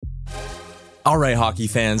All right, hockey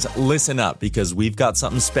fans, listen up because we've got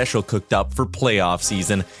something special cooked up for playoff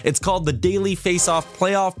season. It's called the Daily Face-Off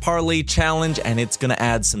Playoff Parlay Challenge, and it's going to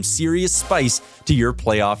add some serious spice to your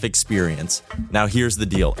playoff experience. Now, here's the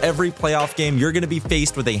deal. Every playoff game, you're going to be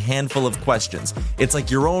faced with a handful of questions. It's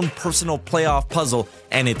like your own personal playoff puzzle,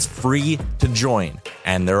 and it's free to join.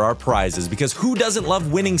 And there are prizes, because who doesn't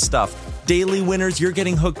love winning stuff? Daily winners, you're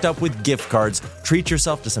getting hooked up with gift cards. Treat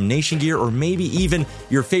yourself to some Nation gear or maybe even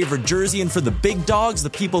your favorite jersey. And for the big dogs, the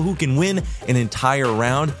people who can win an entire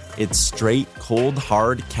round, it's straight, cold,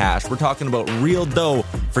 hard cash. We're talking about real dough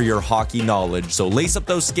for your hockey knowledge. So lace up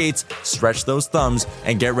those skates, stretch those thumbs,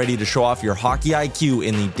 and get ready to show off your hockey IQ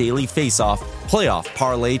in the Daily Face-Off Playoff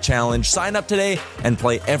Parlay Challenge. Sign up today and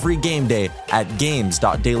play every game day at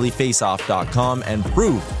games.dailyfaceoff.com and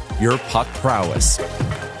prove your puck prowess.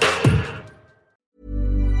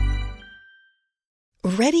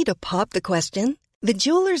 Ready to pop the question? The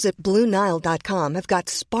jewelers at BlueNile.com have got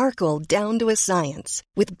sparkle down to a science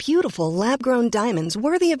with beautiful lab-grown diamonds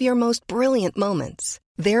worthy of your most brilliant moments.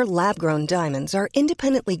 Their lab-grown diamonds are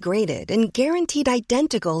independently graded and guaranteed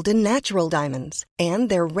identical to natural diamonds, and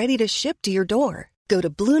they're ready to ship to your door. Go to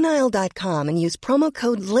BlueNile.com and use promo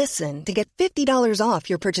code LISTEN to get $50 off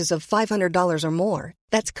your purchase of $500 or more.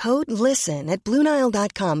 That's code LISTEN at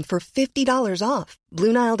BlueNile.com for $50 off.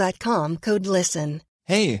 BlueNile.com, code LISTEN.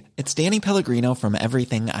 Hey, it's Danny Pellegrino from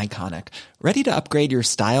Everything Iconic. Ready to upgrade your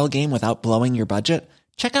style game without blowing your budget?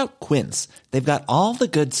 Check out Quince. They've got all the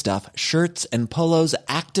good stuff, shirts and polos,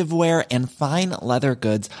 activewear, and fine leather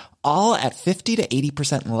goods, all at 50 to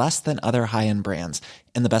 80% less than other high-end brands.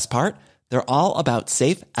 And the best part? They're all about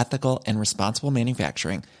safe, ethical, and responsible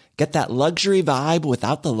manufacturing. Get that luxury vibe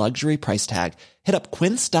without the luxury price tag. Hit up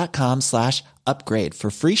quince.com/upgrade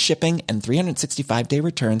for free shipping and 365-day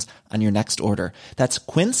returns on your next order. That's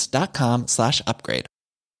quince.com/upgrade.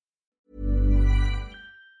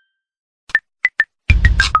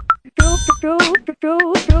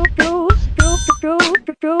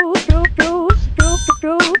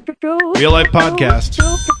 Real Life Podcast.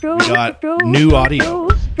 We got new audio.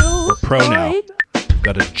 We're pro now.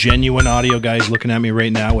 Got a genuine audio guy who's looking at me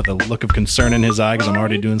right now with a look of concern in his eye because I'm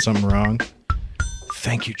already doing something wrong.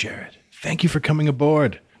 Thank you, Jared. Thank you for coming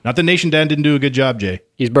aboard. Not that Nation Dan didn't do a good job, Jay.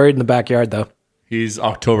 He's buried in the backyard, though. He's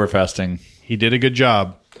Oktoberfesting. He did a good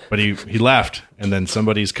job, but he left, and then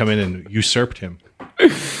somebody's come in and usurped him.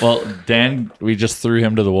 Well, Dan, we just threw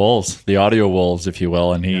him to the wolves, the audio wolves, if you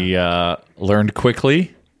will, and he learned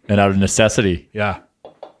quickly and out of necessity. Yeah.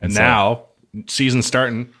 And now, season's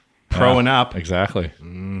starting, proing up. Exactly.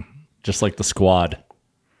 Just like the squad.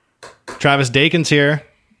 Travis Dakin's here.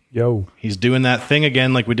 Yo. He's doing that thing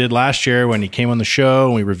again like we did last year when he came on the show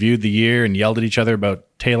and we reviewed the year and yelled at each other about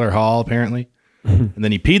Taylor Hall, apparently. And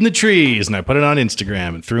then he peed in the trees, and I put it on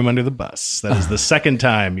Instagram and threw him under the bus. That is the second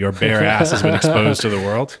time your bare ass has been exposed to the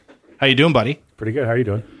world. How you doing, buddy? Pretty good. How are you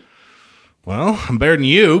doing? Well, I'm better than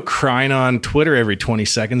you, crying on Twitter every 20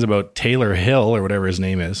 seconds about Taylor Hill or whatever his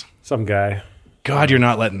name is. Some guy. God, you're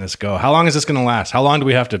not letting this go. How long is this going to last? How long do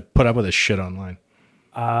we have to put up with this shit online?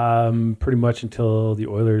 Pretty much until the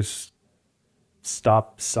Oilers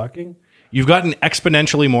stop sucking. You've gotten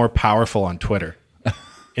exponentially more powerful on Twitter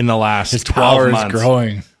in the last His 12 power months. is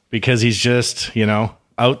growing. Because he's just,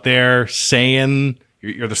 out there saying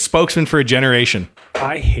you're the spokesman for a generation.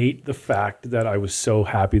 I hate the fact that I was so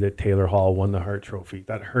happy that Taylor Hall won the Hart Trophy.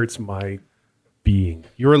 That hurts my being.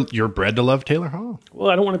 You're bred to love Taylor Hall. Well,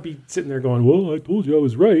 I don't want to be sitting there going, well, I told you I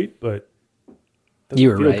was right, but You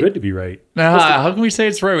were feel right. good to be right. How can we say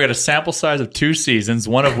it's right? We had a sample size of 2 seasons,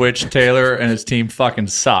 one of which Taylor and his team fucking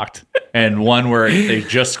sucked, and one where they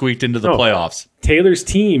just squeaked into the playoffs. Taylor's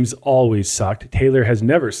teams always sucked. Taylor has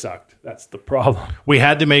never sucked. That's the problem. We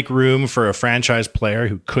had to make room for a franchise player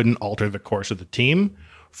who couldn't alter the course of the team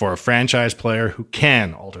for a franchise player who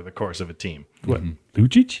can alter the course of a team. What,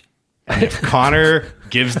 Lucic? And if Connor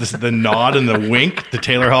gives the nod and the wink to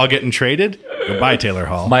Taylor Hall getting traded, goodbye, Taylor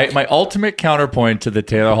Hall. My ultimate counterpoint to the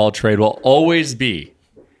Taylor Hall trade will always be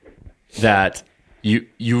that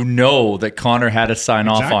you know that Connor had to sign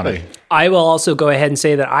off on it. I will also go ahead and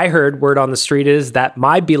say that I heard word on the street is that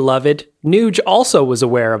my beloved Nuge also was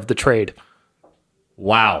aware of the trade.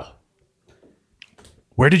 Wow.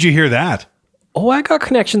 Where did you hear that? Oh, I got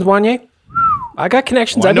connections, Wanye. I got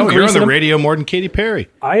connections. Well, I I've been know you're on greasing the them. radio more than Katy Perry.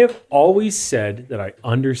 I have always said that I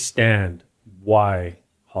understand why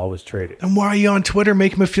Hall was traded. Then why are you on Twitter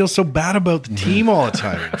making me feel so bad about the team all the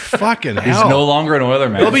time? Fucking hell. He's no longer an Oiler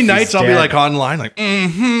man. There'll be nights He's I'll be dead. like online, like,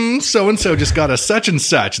 so-and-so just got a such and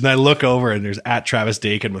such. And then I look over and there's at Travis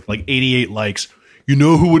Dakin with like 88 likes. You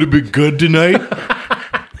know who would have been good tonight?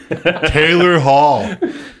 Taylor Hall.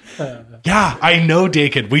 Yeah, I know,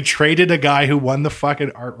 Dakin. We traded a guy who won the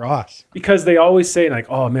fucking Art Ross. Because they always say, like,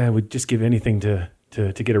 oh man, we'd just give anything to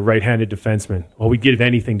get a right-handed defenseman. Well, we'd give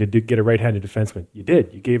anything to get a right-handed defenseman. You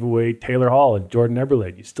did. You gave away Taylor Hall and Jordan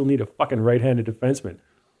Eberle. You still need a fucking right-handed defenseman.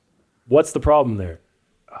 What's the problem there?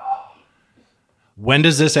 When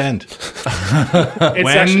does this end?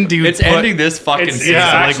 It's ending this fucking season.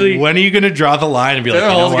 Like, when are you going to draw the line and be like,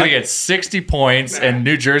 Taylor you know Hall's what? going to get 60 points, and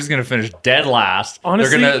New Jersey's going to finish dead last.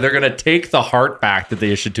 Honestly- they're gonna take the heart back that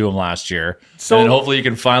they issued to him last year, So- and then hopefully you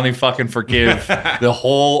can finally fucking forgive the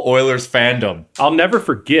whole Oilers fandom. I'll never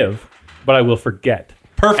forgive, but I will forget.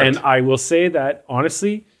 Perfect. And I will say that,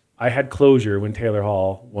 honestly, I had closure when Taylor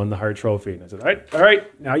Hall won the Hart Trophy. And I said, all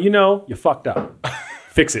right, now you know you fucked up.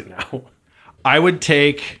 Fix it now. I would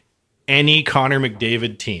take any Connor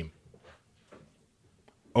McDavid team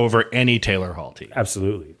over any Taylor Hall team.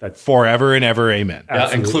 Absolutely. That's Forever and ever, amen.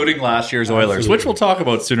 Yeah, including last year's Oilers, which we'll talk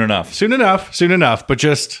about soon enough. Soon enough. But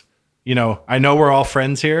just, you know, I know we're all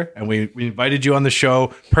friends here, and we invited you on the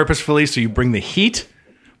show purposefully so you bring the heat.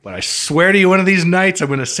 But I swear to you, one of these nights, I'm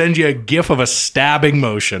going to send you a gif of a stabbing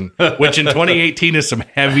motion, which in 2018 is some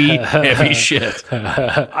heavy, heavy shit.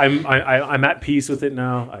 I'm at peace with it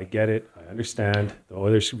now. I get it. I understand. The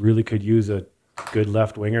Oilers really could use a good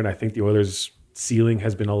left winger, and I think the Oilers' ceiling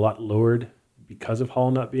has been a lot lowered because of Hall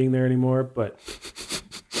not being there anymore. But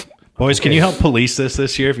Boys, can you help police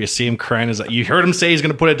this year if you see him crying? You heard him say he's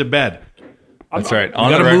going to put it to bed. That's right. We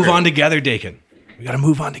got to move on together, Dakin. We got to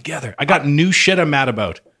move on together. I got new shit I'm mad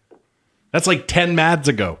about. That's like 10 mads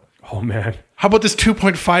ago. oh man, How about this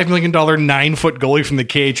 $2.5 million 9-foot goalie from the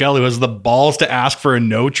KHL who has the balls to ask for a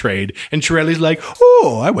no trade? And Chiarelli's like,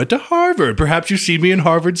 oh, I went to Harvard. Perhaps you see me in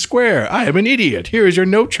Harvard Square. I am an idiot. Here is your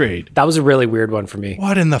no trade. That was a really weird one for me.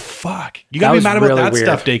 What in the fuck? You got to That be was mad about really that weird.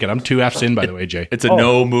 stuff, Dakin. I'm 2 Fs in, by the way, Jay. It's a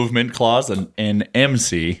no movement clause in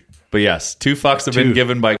MC. But yes, 2 fucks have been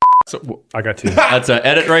given by. So I got two. that's an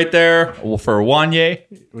edit right there for Wanye.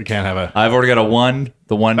 We can't have a... I've already got a 1.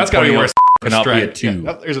 The one That's got to be pointing worse. out cannot be a 2.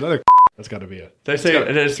 Yeah, there's another... That's got to be a... Did I say?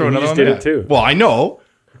 Did I just throw You another just one? did in? it too. Well, I know.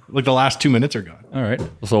 Like the last 2 minutes are gone. All right.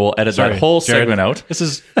 So we'll edit Sorry, that whole Jared. segment out. This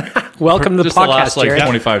is... Welcome to the Just the podcast, last like Jared.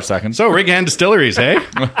 25 seconds. So, Rig Hand Distilleries, hey?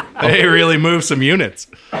 They really move some units.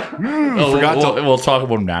 We'll talk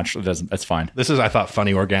about them naturally. That's fine. This is, I thought,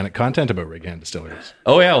 funny organic content about Rig Hand Distilleries.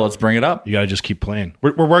 Oh yeah, let's bring it up. You got to just keep playing.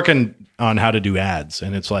 We're working on how to do ads,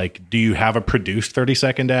 and it's like, do you have a produced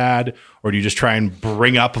 30-second ad, or do you just try and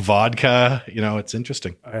bring up vodka? You know, it's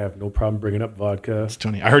interesting. I have no problem bringing up vodka.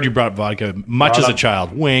 Tony, I heard you brought vodka much as a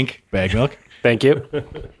child. Wink, bag milk. Thank you.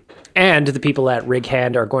 And the people at Rig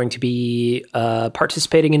Hand are going to be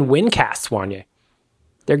participating in Wincasts, Wanye.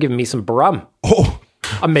 They're giving me some brum. Oh,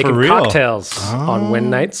 I'm making real? cocktails on win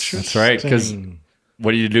nights. That's right. Because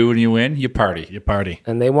what do you do when you win? You party. you party.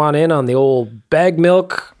 And they want in on the old bag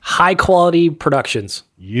milk, high quality productions.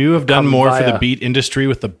 You have done Come more for via- the beat industry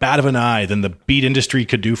with the bat of an eye than the beat industry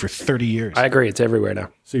could do for 30 years. I agree. It's everywhere now.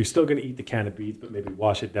 So you're still going to eat the can of beans, but maybe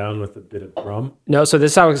wash it down with a bit of rum. No, so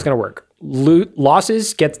this is how it's going to work.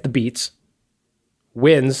 Losses gets the beats.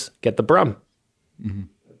 Wins get the brum.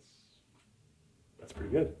 That's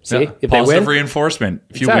pretty good. See? Yeah. If they Positive win, reinforcement.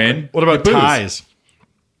 If Exactly. you win, What about you booze. ties?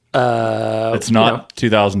 It's not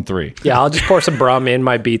 2003. yeah, I'll just pour some brum in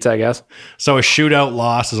my beats, I guess. So a shootout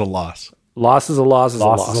loss is a loss. Loss is a loss is a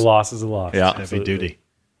Loss loss. is a loss is a loss. Yeah. Heavy duty.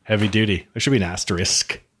 Heavy duty. There should be an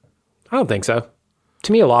asterisk. I don't think so.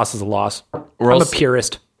 To me, a loss is a loss. Or I'm else- a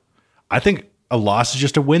purist. I think a loss is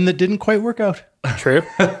just a win that didn't quite work out. True.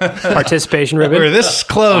 Participation We were ribbon. this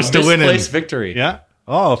close to winning. Misplaced victory. Yeah.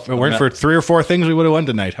 Oh, if it weren't for 3 or 4 things, we would have won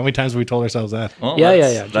tonight. How many times have we told ourselves that? Well, Yeah,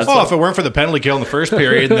 that's- yeah. That's, Oh, if it weren't for the penalty kill in the first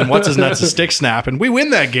period, and then what's his nuts a stick snap, and we win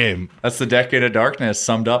that game. that's the decade of darkness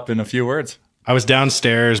summed up in a few words. I was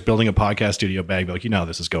downstairs building a podcast studio, bag milk. You know how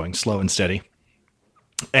this is going, slow and steady.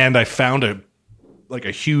 And I found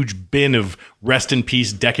a huge bin of rest in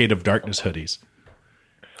peace decade of darkness hoodies.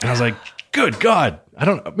 And I was like, good God.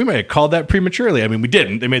 We might have called that prematurely. I mean, we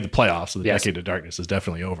didn't. They made the playoffs, so the Yes. decade of darkness is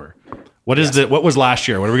definitely over. What was last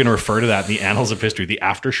year? What are we going to refer to that in the annals of history? The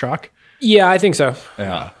aftershock? Yeah, I think so.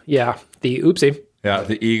 Yeah. Yeah. The oopsie. Yeah.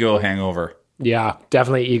 The ego hangover. Yeah,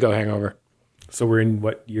 definitely ego hangover. So we're in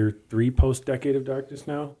what, year 3 post decade of darkness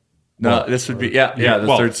now? No, this would be the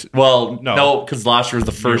well, third. Well, no. no, because last year was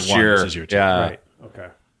the first one, year. this is year 2. Yeah, Right. Okay.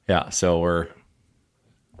 yeah. So we're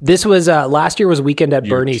This was last year was Weekend at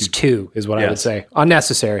Year Bernie's 2 is what I would Yes. say.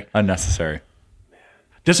 Unnecessary. unnecessary.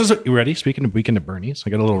 This is you ready? Speaking of Weekend at Bernie's, I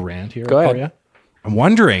got a little rant here Go for ahead. you. I'm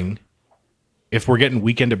wondering if we're getting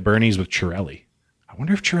Weekend at Bernie's with Chiarelli. I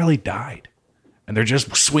wonder if Chiarelli died. And they're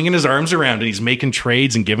just swinging his arms around, and he's making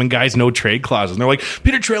trades and giving guys no trade clauses. And they're like,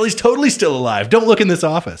 Peter Chiarelli's totally still alive. Don't look in this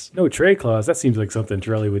office. No trade clause. That seems like something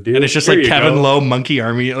Chiarelli would do. And it's just There like you Kevin go. Lowe, Monkey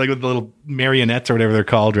Army, like with the little marionettes or whatever they're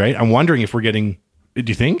called, right? I'm wondering if we're getting, do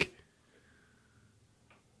you think?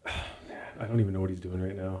 I don't even know what he's doing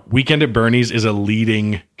right now. Weekend at Bernie's is a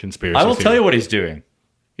leading conspiracy I will theory. tell you what he's doing.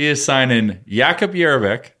 He is signing Jakub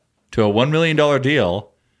Jerabek to a $1 million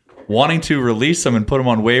deal, wanting to release him and put him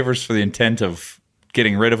on waivers for the intent of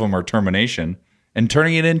getting rid of him or termination, and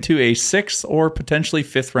turning it into a 6th or potentially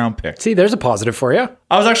 5th round pick. See, there's a positive for you.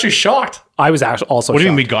 I was actually shocked. I was actually also What do you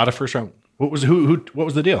mean we shocked. got a first round? What was what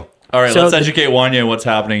was the deal? All right, So let's the- educate Wanya on what's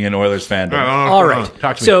happening in Oilers fandom. All right.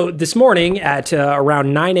 Talk to me. So this morning at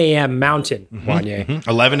around 9 a.m. Mountain, Wanye,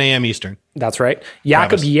 11 a.m. Eastern. that's right, Jakub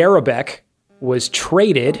Travis. Jerabek was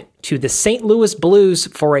traded to the St. Louis Blues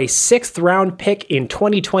for a 6th round pick in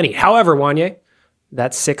 2020. However, Wanye,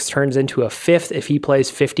 that 6th turns into a 5th if he plays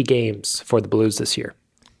 50 games for the Blues this year.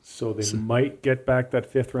 So they might get back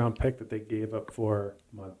that 5th round pick that they gave up for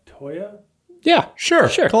Montoya. Yeah, Sure,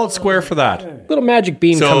 sure. call it square for that. Little magic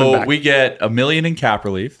bean coming So back. we get $1 million in cap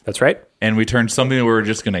relief, That's right. and we turn something that we're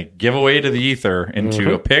just going to give away to the ether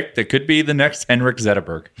into a pick that could be the next Henrik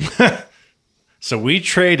Zetterberg. So we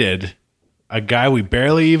traded a guy we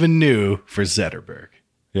barely even knew for Zetterberg.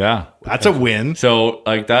 Yeah. That's a win. So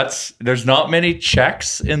like there's not many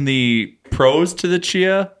checks in the pros to the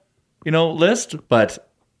Chia, list, but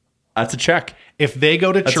that's a check. If they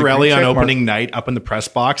go to That's a Chiarelli green on check mark. opening night up in the press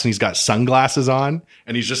box and he's got sunglasses on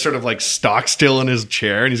and he's just sort of like stock still in his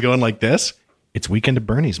chair and he's going like this, it's Weekend at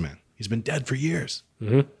Bernie's, man. He's been dead for years.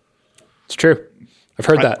 It's true. I've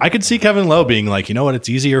heard that. I could see Kevin Lowe being like, you know what? It's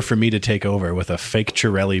easier for me to take over with a fake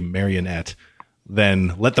Chiarelli marionette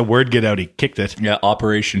than let the word get out. He kicked it. Yeah,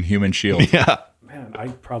 Operation Human Shield. Yeah. Man, I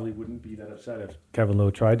probably wouldn't be that upset if Kevin Lowe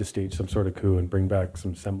tried to stage some sort of coup and bring back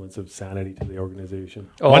some semblance of sanity to the organization.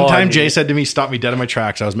 One I time, mean- Jay said to me, "Stop me dead in my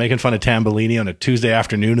tracks." I was making fun of Tambellini on a Tuesday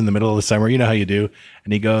afternoon in the middle of the summer. You know how you do.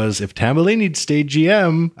 And he goes, "If Tambellini'd stayed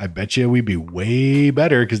GM, I bet you we'd be way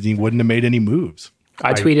better because he wouldn't have made any moves."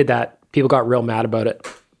 I tweeted that. People got real mad about it.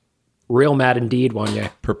 Real mad indeed, Wanye.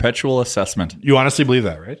 Perpetual assessment. You honestly believe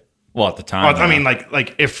that, right? Well, at the time. I mean,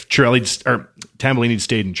 like if Chiarelli or Tambellini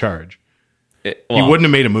stayed in charge, he well, wouldn't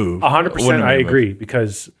have made a move. 100%, Wouldn't I have agree,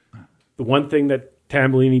 because the one thing that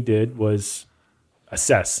Tambellini did was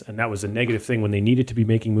assess, and that was a negative thing. When they needed to be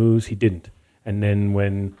making moves, he didn't. And then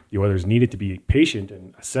when the Oilers needed to be patient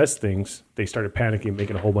and assess things, they started panicking,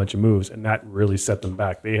 making a whole bunch of moves, and that really set them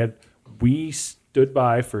back. We stood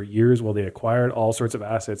by for years while they acquired all sorts of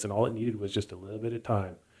assets, and all it needed was just a little bit of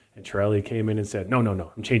time. And Chiarelli came in and said, no,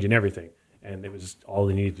 I'm changing everything. And it was all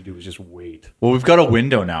they needed to do was just wait. Well, we've got a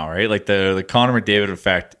window now, right? Like the Connor McDavid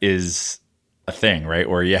effect is a thing, right?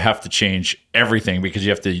 Where you have to change everything because you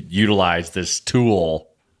have to utilize this tool,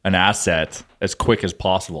 an asset, as quick as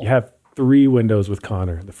possible. You have 3 windows with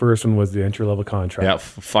Connor. The first one was the entry-level contract. Yeah,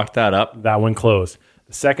 fuck that up. That one closed.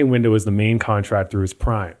 The second window is the main contract through his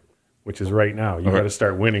prime, which is right now. You got to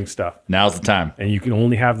start winning stuff. Now's the time. And you can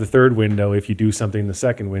only have the third window if you do something in the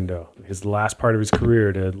second window. His last part of his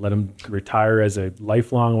career to let him retire as a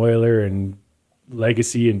lifelong Oiler and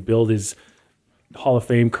legacy and build his Hall of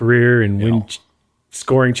Fame career and win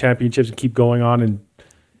scoring championships and keep going on. And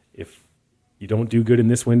if you don't do good in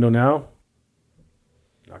this window now,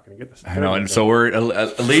 you're not going to get this. I know, and so we're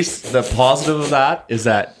at least the positive of that is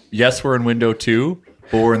that yes, we're in window 2,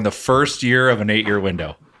 but we're in the first year of an 8-year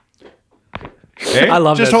window. Hey? I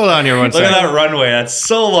love Just it. hold on here one Look second. at that runway. That's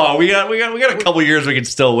so long. We got a couple years we can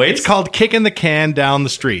still wait. It's called kicking the can down the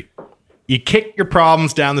street. You kick your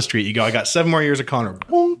problems down the street. You go, I got 7 more years of Connor.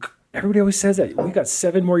 Bonk. Everybody always says that. We got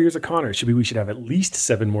 7 more years of Connor. We should have at least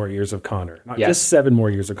 7 more years of Connor. Not Yes. just 7 more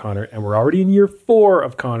years of Connor. And we're already in year 4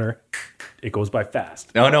 of Connor. It goes by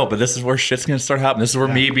fast. No, but this is where shit's going to start happening. This is where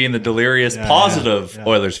me being the delirious positive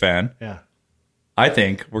Oilers fan, Yeah. I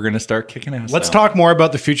think we're going to start kicking ass. Let's now. talk more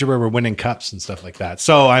about the future where we're winning cups and stuff like that.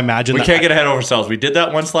 So I imagine We that- can't get ahead of ourselves. We did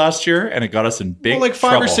that once last year, and it got us in big well, like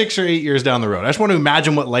 5 trouble. or 6 or 8 years down the road. I just want to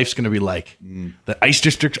imagine what life's going to be like. The Ice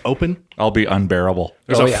District's open. I'll be unbearable.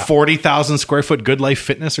 There's Oh, a yeah. 40,000 square foot Good Life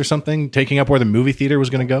Fitness or something taking up where the movie theater was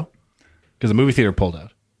going to go because the movie theater pulled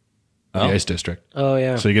out of the Ice District. Oh,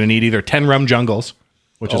 yeah. So you're going to need either 10 rum jungles,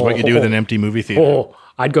 which is what you do with an empty movie theater. Oh,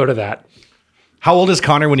 I'd go to that. How old is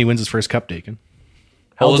Connor when he wins his first cup, Dakin?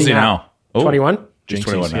 How old is he now? Oh, 21? He's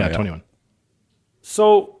 21 now, yeah, yeah. 21.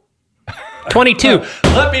 So 22.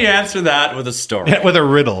 Let me answer that with a story. With a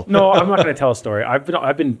riddle. No, I'm not going to tell a story. I've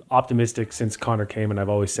been optimistic since Connor came, and I've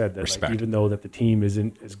always said that like, even though that the team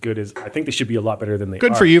isn't as good as I think they should be a lot better than they are.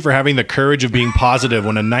 Good for you for having the courage of being positive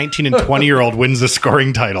when a 19 and 20-year-old wins the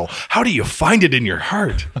scoring title. How do you find it in your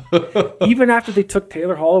heart? Even after they took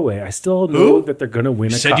Taylor Hall away, I still know that they're going to win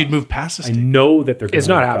You a said cup. you'd move past this I team. know that they're going It's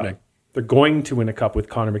to win not a cup. happening. They're going to win a cup with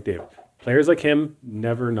Connor McDavid. Players like him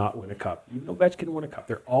never not win a cup. Even though Ovechkin won a cup,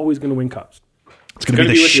 they're always going to win cups. It's going to be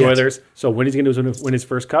the with shit. the Oilers. So when he's going to win his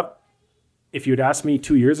first cup? If you had asked me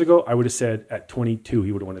 2 years ago, I would have said at 22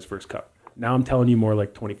 he would have won his first cup. Now I'm telling you more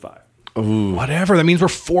like 25. Whatever. That means we're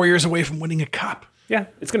 4 years away from winning a cup. Yeah,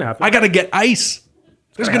 it's going to happen. I got to get ice.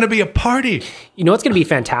 There's going to be a party. You know what's going to be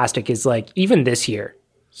fantastic is like even this year,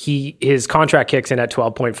 his contract kicks in at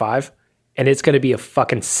 12.5, and it's going to be a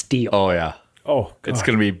fucking steal. Oh, yeah. Oh, God. It's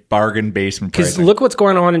going to be bargain basement Because pricing. look what's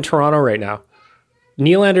going on in Toronto right now.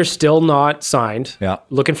 Nylander's still not signed. Yeah.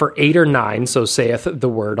 Looking for 8 or 9, so saith the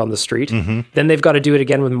word on the street. Mm-hmm. Then they've got to do it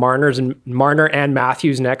again with Marner and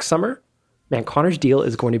Matthews next summer. Man, Connor's deal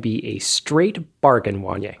is going to be a straight bargain,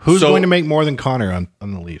 Wanye. Who's So- going to make more than Connor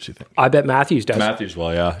on the Leafs, you think? I bet Matthews does. Matthews,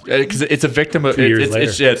 well, yeah, because it's a victim of 2 years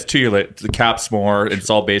it's 2 years later. The cap's more. It's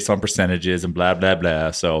all based on percentages and blah blah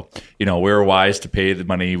blah. So we were wise to pay the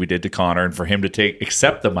money we did to Connor, and for him to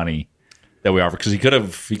accept the money that we offered because he could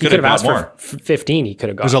have got asked more. for 15. He could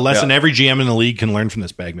have got. There's a lesson every GM in the league can learn from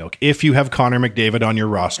this bag milk. If you have Connor McDavid on your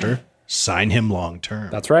roster, sign him long term.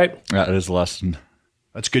 That's right. That is a lesson.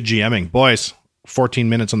 That's good GMing. Boys, 14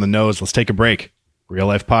 minutes on the nose. Let's take a break. Real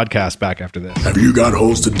Life Podcast back after this. Have you got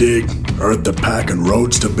holes to dig, earth to pack, and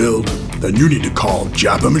roads to build? Then you need to call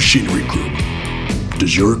Japa Machinery Group.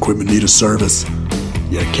 Does your equipment need a service?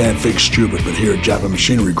 You can't fix stupid, but here at Japa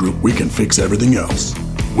Machinery Group, we can fix everything else.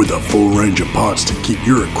 With a full range of parts to keep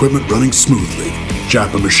your equipment running smoothly.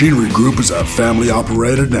 Japa Machinery Group is a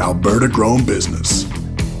family-operated and Alberta-grown business.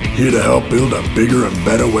 Here to help build a bigger and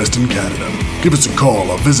better Western Canada. Give us a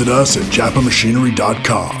call or visit us at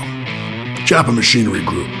japamachinery.com. Japa Machinery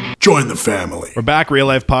Group. Join the family. We're back. Real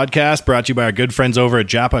Life Podcast brought to you by our good friends over at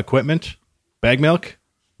Japa Equipment. Bag milk.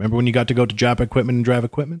 Remember when you got to go to Japa Equipment and drive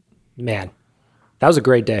equipment? Man, that was a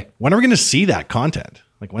great day. When are we going to see that content?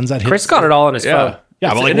 Like, when's that hit? Chris got it all on his phone.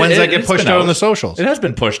 Yeah, but like, when's that get pushed out on the socials? It has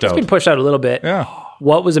been pushed out. It's been pushed out a little bit. Yeah.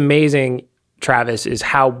 What was amazing, Travis, is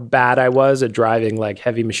how bad I was at driving like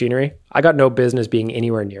heavy machinery. I got no business being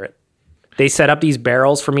anywhere near it. They set up these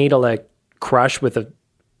barrels for me to like crush with a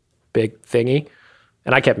big thingy,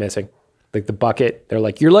 and I kept missing. Like the bucket, they're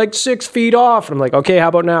like, "You're like 6 feet off." And I'm like, "Okay, how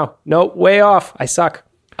about now?" No, way off. I suck.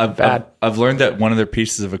 I've learned that one of their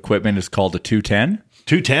pieces of equipment is called a 210.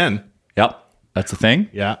 210. Yep. That's a thing.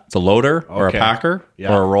 Yeah. It's a loader or a Okay. packer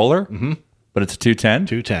Yeah. or a roller. Mm-hmm. But it's a 210.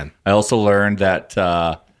 210. I also learned that,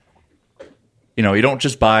 you don't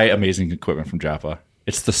just buy amazing equipment from Japa.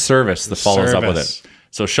 It's the service that follows up with service. it.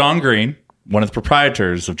 So Sean Green, one of the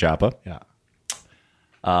proprietors of Japa, Yeah.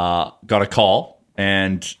 got a call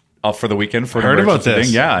and up for the weekend for an Heard about emergency this.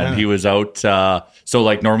 thing. Yeah, Yeah. and he was out. So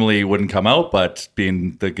like normally he wouldn't come out, but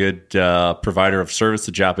being the good provider of service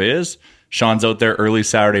that Japa is, Sean's out there early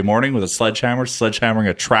Saturday morning with a sledgehammering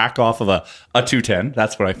a track off of a 210.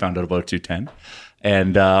 That's what I found out about a 210.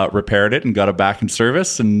 And repaired it and got it back in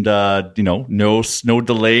service. And, no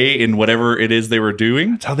delay in whatever it is they were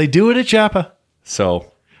doing. That's how they do it at Japa. So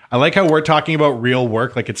I like how we're talking about real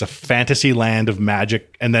work like it's a fantasy land of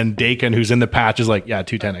magic. And then Dakin, who's in the patch, is like, yeah,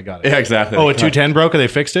 210, I got it. yeah, exactly. Oh, a 210 broke and they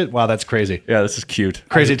fixed it? Wow, that's crazy. Yeah, this is cute.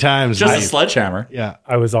 Crazy times. Just a Nice. sledgehammer. Yeah.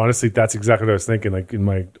 I was honestly, that's exactly what I was thinking. Like in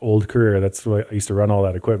my old career, that's what I used to run all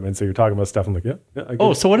that equipment. So you're talking about stuff. I'm like, yeah. I get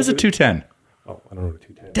Oh, it. so what is a 210? Oh, I don't know what a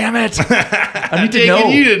 210. Damn it. I need to Dakin, know.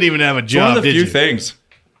 you didn't even have a It's one job, of the did few you? things.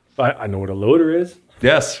 I know what a loader is.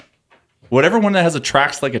 Yes. Whatever one that has a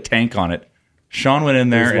tracks like a tank on it. Sean went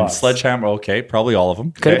in there There's and lots. sledgehammer. Okay, probably all of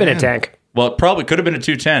them. Could have Okay. been a tank. Well, it probably could have been a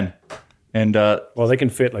 210. And Well, they can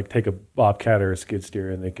fit like take a bobcat or a skid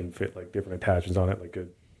steer, and they can fit like different attachments on it, like a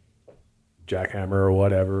jackhammer or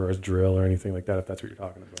whatever, or a drill or anything like that. If that's what you're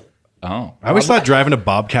talking about. I always thought driving a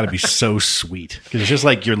Bobcat would be so sweet because it's just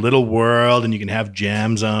like your little world and you can have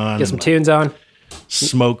jams on, Get some tunes on.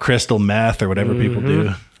 smoke crystal meth or whatever people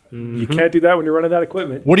do. You can't do that when you're running that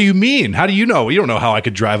equipment. What do you mean? How do you know? You don't know how I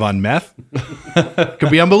could drive on meth. Could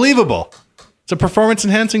be unbelievable. It's a performance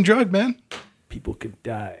enhancing drug, man. People could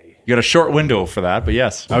die. you You got a short window for that, but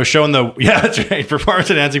yes. I was showing that's right, performance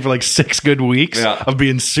enhancing for like 6 good weeks of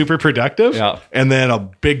being super productive, and then a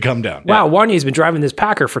big come down. Wow, Wanya's been driving this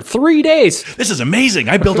Packer for 3 days. This is amazing.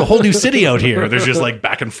 I built a whole new city out here. There's just like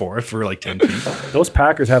back and forth for like 10 feet. Those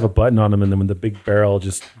Packers have a button on them, and then when the big barrel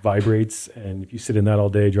just vibrates, and if you sit in that all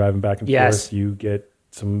day driving back and forth, you get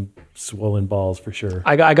some swollen balls for sure.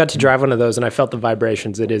 I got to drive one of those, and I felt the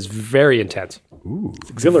vibrations. It is very intense. Ooh, it's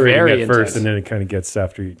exhilarating very at first, intense. and then it kind of gets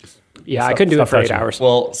after you just. Yeah, I couldn't do it for 8 hours.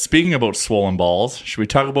 Well, speaking about swollen balls, should we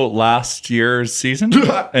talk about last year's season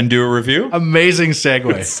and do a review? Amazing segue.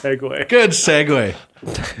 Good segue.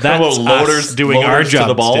 That's about loaders doing our job. To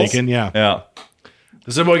the balls. Dakin. Yeah.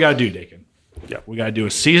 This is what we got to do, Dakin. Yeah, we got to do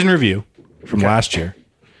a season review from last year,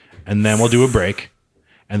 and then we'll do a break,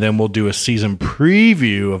 and then we'll do a season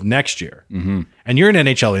preview of next year. Mm-hmm. And you're an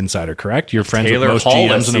NHL insider, correct? You're friends Taylor with most Hall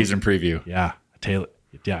GMs. Season preview. Yeah, Taylor.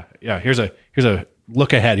 Yeah. Here's a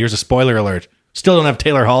look ahead. Here's a spoiler alert. Still don't have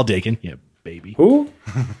Taylor Hall, Dakin. Yeah, baby. Who?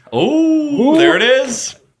 Oh, there it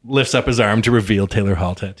is. Lifts up his arm to reveal Taylor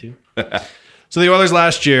Hall tattoo. So the Oilers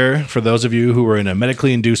last year, for those of you who were in a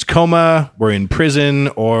medically induced coma, were in prison,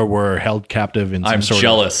 or were held captive in some I'm sort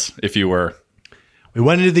jealous if you were. We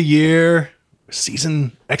went into the year,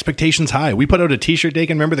 season expectations high. We put out a t-shirt,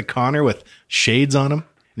 Dakin. Remember the Connor with shades on him?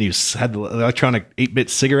 And he had the electronic 8-bit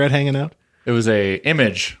cigarette hanging out? It was a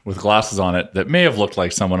image with glasses on it that may have looked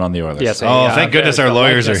like someone on the Oilers. Yes. Thank goodness our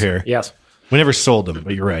lawyers are here. Yes. We never sold them,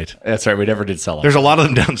 but you're right. That's right. We never did sell them. There's a lot of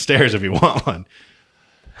them downstairs if you want one.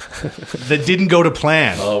 That didn't go to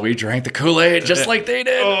plan. Oh, we drank the Kool-Aid just like they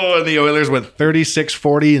did. Oh, and the Oilers went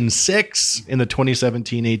 36-40-6 in the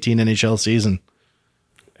 2017-18 NHL season.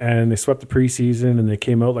 And they swept the preseason, and they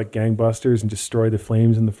came out like gangbusters and destroyed the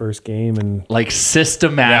Flames in the first game. And like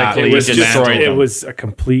systematically destroyed them. It was a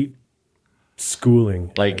complete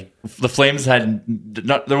schooling. Like the Flames had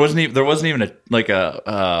not. There wasn't even is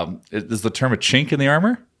the term a chink in the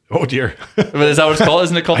armor? Oh dear. Is that what it's called?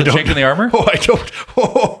 Isn't it called the chink in the armor? I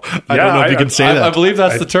don't know if you can say that. I believe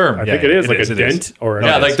that's the term. I think it is a dent or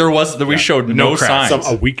like there was. We showed no signs.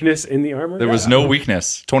 A weakness in the armor. There was no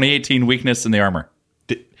weakness. 2018 weakness in the armor.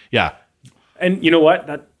 Yeah. And you know what?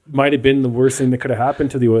 That might have been the worst thing that could have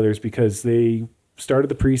happened to the Oilers because they started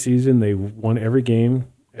the preseason. They won every game.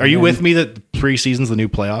 Are you with me that preseason's the new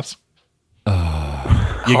playoffs?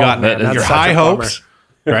 You got your high hopes,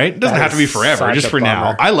 right? It doesn't have to be forever, just for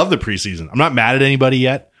now. I love the preseason. I'm not mad at anybody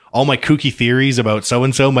yet. All my kooky theories about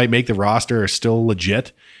so-and-so might make the roster are still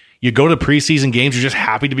legit. You go to preseason games, you're just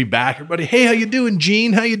happy to be back. Everybody, hey, how you doing,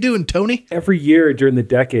 Gene? How you doing, Tony? Every year during the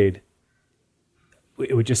decade,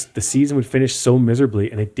 it would just the season would finish so miserably,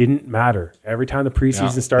 and it didn't matter. Every time the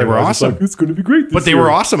preseason started, they were awesome. Like, it's going to be great. But they were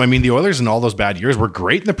awesome. I mean, the Oilers in all those bad years were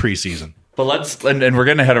great in the preseason. But let's and we're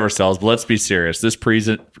getting ahead of ourselves. But let's be serious. This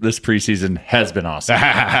preseason has been awesome.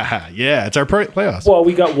 Yeah, it's our playoffs. Well,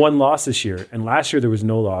 we got one loss this year, and last year there was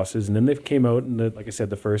no losses, and then they came out in like I said,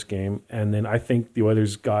 the first game, and then I think the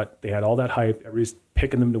Oilers they had all that hype. Everybody's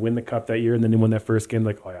picking them to win the cup that year, and then they won that first game.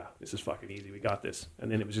 Like, oh yeah, this is fucking easy. We got this, and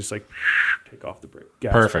then it was just like take off the brake.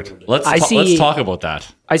 Perfect. Let's talk about that.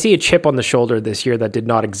 I see a chip on the shoulder this year that did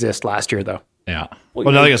not exist last year, though. Yeah.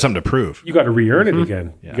 Well, now they got something to prove. You got to re-earn it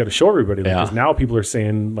again. Yeah. You got to show everybody. Because now people are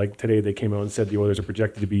saying, like today they came out and said the Oilers are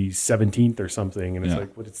projected to be 17th or something. And it's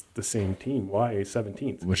like, well, it's the same team. Why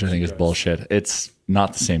 17th? Which I think is bullshit. It's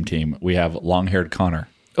not the same team. We have long-haired Connor.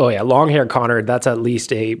 Oh, yeah. Long-haired Connor, that's at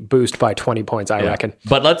least a boost by 20 points, I reckon.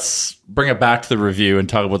 But let's bring it back to the review and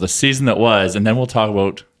talk about the season that was, and then we'll talk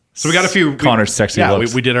about we got a few Connor's sexy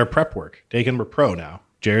looks. We did our prep work. Dakin, we're pro now.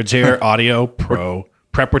 Jared's here, audio, pro.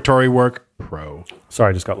 Preparatory work, pro. Sorry,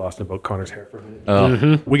 I just got lost about Connor's hair for a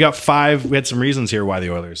minute. We got 5. We had some reasons here why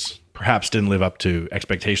the Oilers perhaps didn't live up to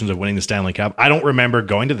expectations of winning the Stanley Cup. I don't remember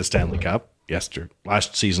going to the Stanley Cup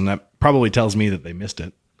last season. That probably tells me that they missed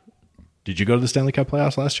it. Did you go to the Stanley Cup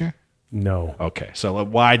playoffs last year? No. Okay, so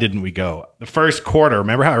why didn't we go? The first quarter,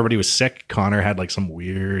 remember how everybody was sick? Connor had like some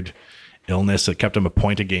weird illness that kept him a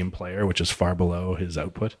point-a-game player, which is far below his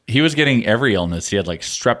output. He was getting every illness. He had like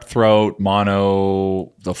strep throat,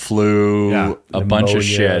 mono, the flu, a bunch of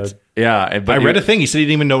shit. Yeah. But I read a thing. He said he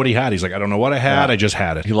didn't even know what he had. He's like, I don't know what I had. I just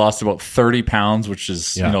had it. He lost about 30 pounds, which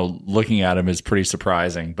is, looking at him is pretty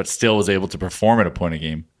surprising, but still was able to perform at a point a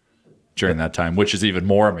game during that time, which is even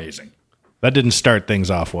more amazing. That didn't start things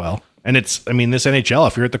off well. And this NHL,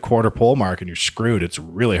 if you're at the quarter pole mark and you're screwed, it's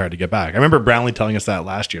really hard to get back. I remember Brantley telling us that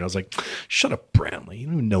last year. And I was like, shut up, Brantley. You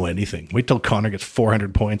don't even know anything. Wait till Connor gets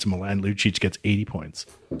 400 points and Milan Lucic gets 80 points.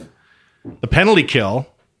 The penalty kill,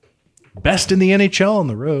 best in the NHL on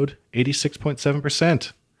the road,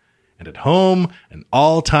 86.7%. and at home, an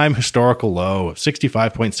all-time historical low of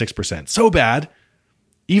 65.6%. So bad,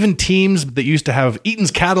 even teams that used to have Eaton's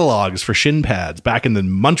catalogs for shin pads back in the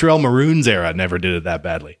Montreal Maroons era never did it that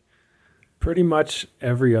badly. Pretty much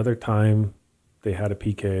every other time they had a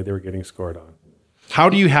PK, they were getting scored on. How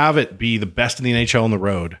do you have it be the best in the NHL on the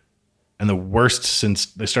road and the worst since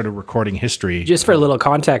they started recording history? Just for a little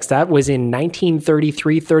context, that was in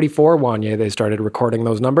 1933-34, Wanye, they started recording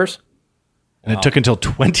those numbers. And it took until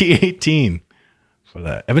 2018 for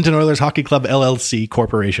the Edmonton Oilers Hockey Club LLC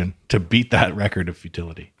Corporation to beat that record of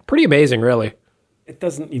futility. Pretty amazing, really. It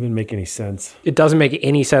doesn't even make any sense. It doesn't make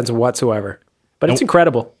any sense whatsoever, but it's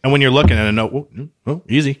incredible. And when you're looking at it,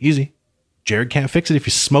 easy. Jared can't fix it if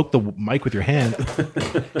you smoke the mic with your hand.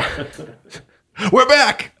 We're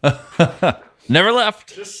back. Never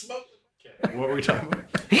left. Just smoke. Okay. What were we talking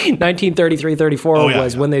about? 1933-34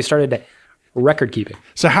 was when they started record keeping.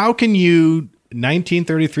 So how can you,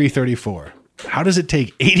 1933-34, how does it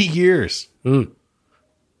take 80 years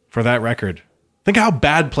for that record? Think how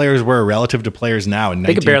bad players were relative to players now in 1934.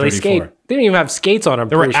 They could barely skate. They didn't even have skates on them.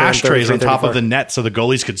 There were ashtrays on top of the net so the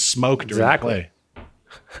goalies could smoke during the play.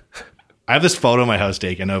 I have this photo in my house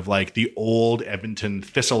taken of like the old Edmonton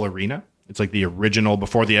Thistle Arena. It's like the original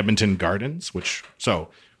before the Edmonton Gardens, so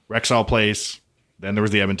Rexall Place, then there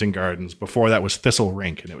was the Edmonton Gardens. Before that was Thistle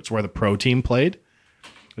Rink, and it was where the pro team played.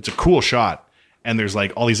 It's a cool shot. And there's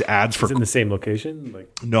like all these ads for... Is it in the same location?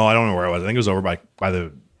 No, I don't know where it was. I think it was over by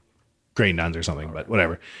the Grey Nuns or something, but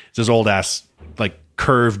whatever. It's this old ass like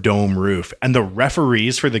curved dome roof. And the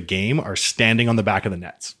referees for the game are standing on the back of the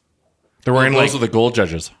nets. They're wearing those are the goal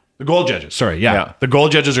judges. The goal judges, sorry, yeah. The goal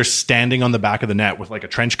judges are standing on the back of the net with like a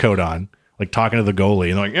trench coat on, like talking to the goalie.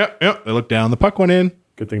 And they're like, yeah. They look down, the puck went in.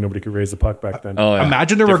 Good thing nobody could raise the puck back then. Oh, yeah.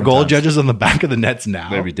 Imagine there were goal judges on the back of the nets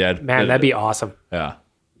now. They'd be dead. Man, that'd be awesome. Yeah.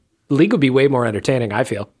 The league would be way more entertaining, I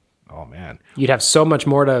feel. Oh, man. You'd have so much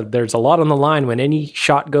more there's a lot on the line when any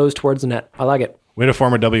shot goes towards the net. I like it. We had a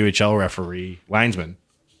former WHL referee, linesman.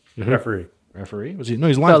 Referee? Was he? No,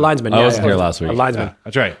 he's linesman. Linesman. I wasn't here last week. A linesman. Yeah,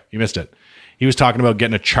 that's right. You missed it. He was talking about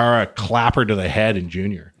getting a Chara clapper to the head in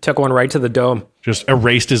junior. Took one right to the dome. Just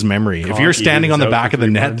erased his memory. If you're standing on the back of the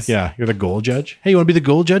net, you're the goal judge. Hey, you want to be the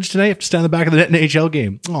goal judge tonight? You have to stand on the back of the net in an AHL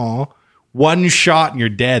game. Aw. One shot and you're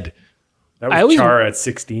dead. That was Chara at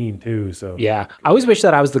 16 too. So yeah, I always wish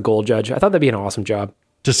that I was the goal judge. I thought that'd be an awesome job.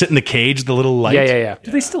 To sit in the cage, the little light. Yeah.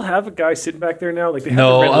 Do they still have a guy sitting back there now? Like they have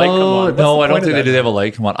No, the red light come on. no, I don't think they do. They have a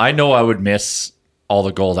light come on. I know I would miss all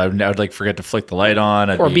the goals. I would like forget to flick the light on.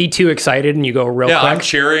 Or be too excited and you go real quick. I'm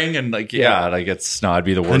cheering and I'd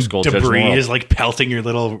be the worst goal judge in the debris world. is like pelting your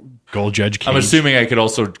little goal judge cage. I'm assuming I could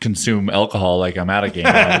also consume alcohol like I'm at a game.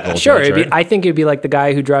 I'm a goal Sure, judge, right? I think it'd be like the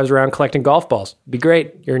guy who drives around collecting golf balls. It'd be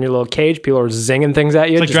great. You're in your little cage. People are zinging things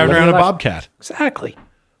at you. It's like just driving living around a your life. bobcat. Exactly.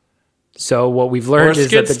 So what we've Or a learned is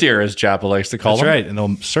skid that steer, as Japa likes to call That's them. right. And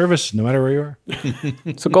they'll service no matter where you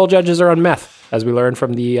are. so goal judges are on meth, as we learned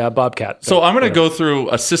from the Bobcat. So I'm going to go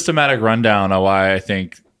through a systematic rundown of why I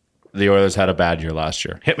think the Oilers had a bad year last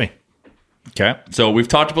year. Hit me. Okay. So we've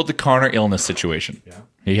talked about the Connor illness situation. Yeah.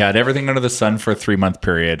 He had everything under the sun for a 3-month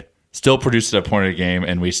period, still produced at a point of the game,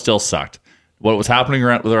 and we still sucked. What was happening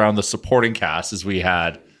around the supporting cast is we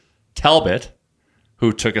had Talbot,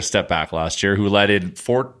 who took a step back last year, who let in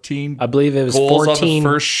 14 I believe it was goals 14 on the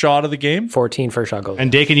first shot of the game. 14 first shot goals.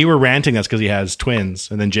 And Dakin, you were ranting us because he has twins.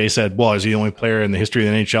 And then Jay said, well, is he the only player in the history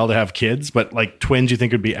of the NHL to have kids? But like twins, you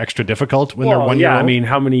think would be extra difficult when they're 1 year old? I mean,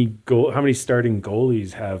 how many starting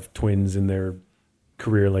goalies have twins in their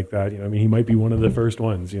career like that? I mean, he might be one of the first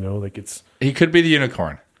ones, He could be the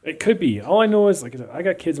unicorn. It could be. All I know is, I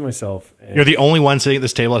got kids myself. And You're the only one sitting at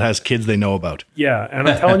this table that has kids they know about. yeah, and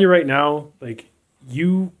I'm telling you right now,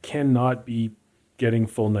 you cannot be getting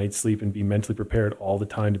full night's sleep and be mentally prepared all the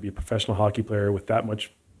time to be a professional hockey player with that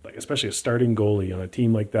much, especially a starting goalie on a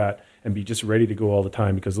team like that, and be just ready to go all the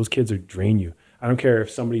time because those kids are drain you. I don't care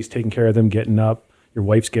if somebody's taking care of them, getting up, your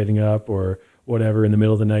wife's getting up, or whatever in the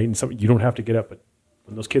middle of the night, and you don't have to get up, but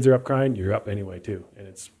when those kids are up crying, you're up anyway too, and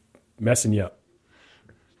it's messing you up.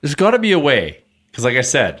 There's got to be a way, because like I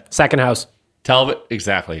said, Second house. Talbot,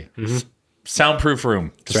 exactly. Soundproof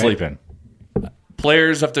room to sleep in.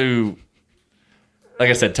 Players have to, like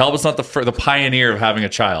I said, Talbot's not the pioneer of having a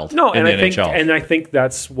child. No, in and the NHL. I think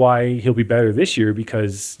that's why he'll be better this year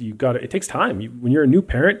because it takes time. When you're a new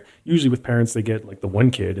parent, usually with parents they get the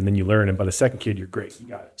one kid and then you learn, and by the second kid you're great. You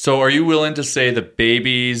got it. So, are you willing to say the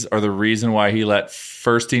babies are the reason why he let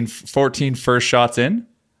 14 first shots in?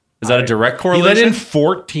 Is that a direct He correlation? let in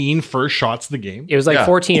 14 first shots of the game. It was like Yeah.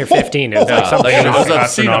 14 or 15. It was like Yeah, something. like, it was an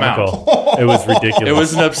obscene amount. Astronomical. It was ridiculous. It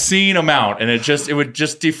was an obscene amount, and it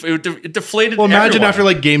deflated. Well, imagine everyone. after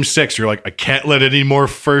like game 6, you're like, I can't let any more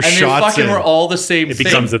first And they shots fucking in. were all the same It thing.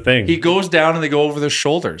 becomes a thing. He goes down and they go over their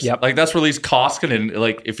shoulders. Yep. Like that's where he's Koskinen.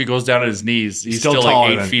 Like if he goes down at his knees, he's Still still, taller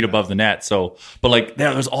like 8 than- feet above the net. So, but like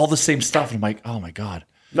there's all the same stuff. And I'm like, oh my God.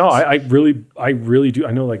 No, I really do.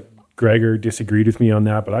 I know like Gregor disagreed with me on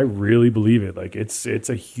that, but I really believe it. Like it's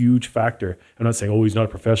a huge factor. I'm not saying, oh, he's not a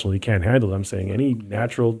professional, he can't handle it. I'm saying any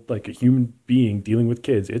natural, like a human being dealing with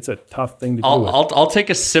kids, it's a tough thing to deal with. I'll take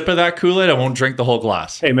a sip of that Kool-Aid. I won't drink the whole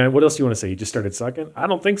glass. Hey man, what else do you want to say? He just started sucking? I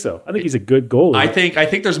don't think so. I think he's a good goalie. I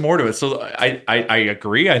think there's more to it. So I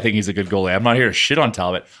agree. I think he's a good goalie. I'm not here to shit on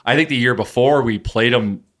Talbot. I think the year before we played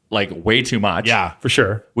him like way too much. Yeah. for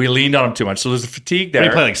sure. We leaned on him too much. So there's a fatigue there. Did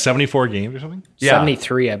he play like 74 games or something? Yeah.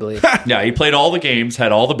 73, I believe. Yeah, he played all the games,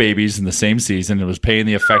 had all the babies in the same season, and was paying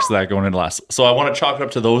the effects of that going into last. So I want to chalk it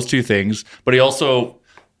up to those two things, but he also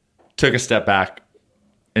took a step back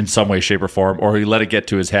in some way, shape, or form, or he let it get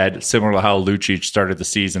to his head, similar to how Lucic started the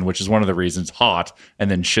season, which is one of the reasons hot,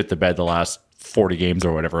 and then shit the bed the last 40 games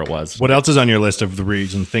or whatever it was. What else is on your list of the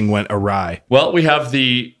reason thing went awry? Well, we have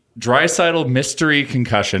the Draisaitl mystery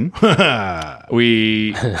concussion.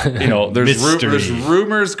 There's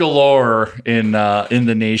rumors galore in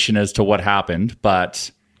the nation as to what happened,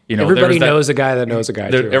 but Everybody knows a guy that knows a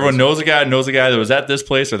guy. Too. Everyone knows a guy that was at this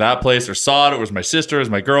place or that place or saw it. It was my sister, it was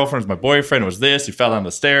my girlfriend, it was my boyfriend, it was this. He fell down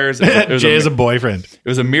the stairs. Jay is a boyfriend. It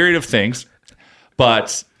was a myriad of things,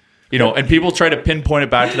 but. And people try to pinpoint it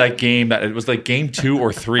back to that game that it was like game 2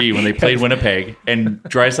 or 3 when they played Winnipeg and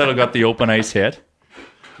Draisaitl got the open ice hit.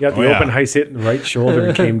 He got the open ice hit in the right shoulder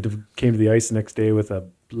and came to the ice the next day with a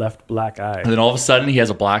left black eye. And then all of a sudden he has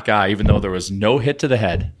a black eye, even though there was no hit to the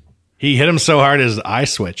head. He hit him so hard his eye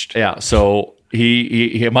switched. Yeah, so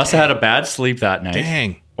he must have had a bad sleep that night.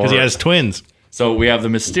 Dang. Because he has twins. So we have the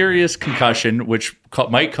mysterious concussion, which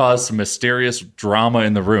might cause some mysterious drama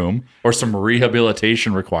in the room or some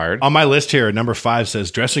rehabilitation required. On my list here, number 5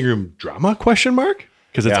 says dressing room drama ? Because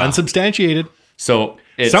it's Yeah. unsubstantiated. So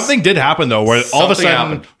Something did happen though, where all of a Something sudden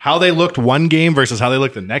happened. how they looked one game versus how they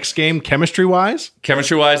looked the next game, chemistry wise.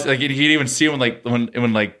 chemistry-wise, like you can even see when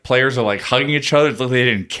like players are like hugging each other, it's like they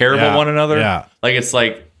didn't care Yeah, about one another. yeah. Like it's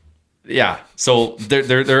like, yeah. So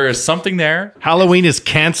there is something there. Halloween is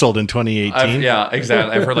canceled in 2018. Yeah,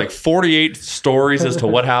 exactly. I've heard like 48 stories as to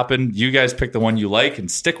what happened. You guys pick the one you like and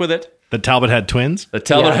stick with it. The Talbot had twins. The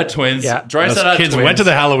Talbot Yeah. had twins. Yeah. Draisaitl Those had kids twins. went to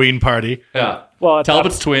the Halloween party. Yeah. Well,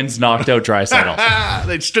 Talbot's twins knocked out Draisaitl.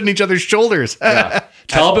 They stood on each other's shoulders.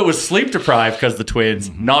 Talbot was sleep deprived because the twins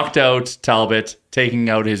knocked out Talbot, taking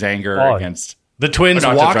out his anger Oh. against. The twins Or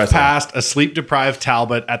not to walked dress him. past a sleep-deprived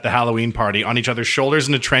Talbot at the Halloween party on each other's shoulders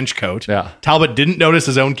in a trench coat. Yeah. Talbot didn't notice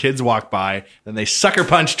his own kids walk by. Then they sucker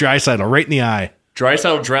punched Draisaitl right in the eye.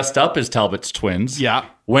 Draisaitl dressed up as Talbot's twins. Yeah.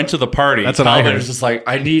 Went to the party. That's what I Talbot heard. was just like,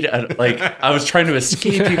 I was trying to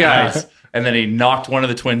escape you guys. And then he knocked one of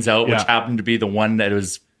the twins out, which Yeah. happened to be the one that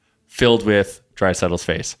was filled with Draisaitl's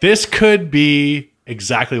face. This could be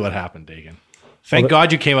exactly what happened, Dagan. Thank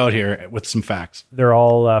God you came out here with some facts. they're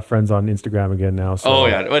all friends on Instagram again now. So Oh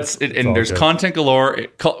yeah, and all there's good. content galore.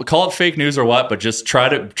 Call it fake news or what, but just try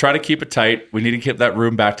to keep it tight. We need to keep that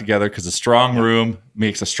room back together because a strong room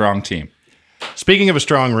makes a strong team. Speaking of a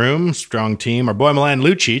strong room, strong team, our boy Milan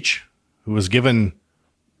Lucic, who was given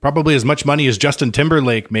probably as much money as Justin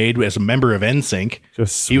Timberlake made as a member of NSYNC.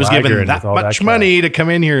 Just He was given swaggering that with all much that money to come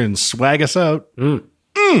in here and swag us out. so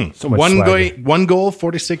much One swagger. one goal,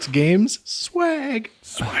 46 games. Swag.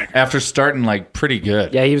 After starting like pretty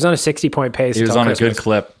good. Yeah, he was on a 60-point pace. He was till on a Christmas. good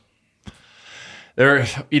clip. There,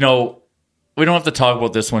 we don't have to talk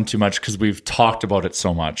about this one too much because we've talked about it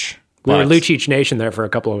so much. We were But, Lucic Nation there for a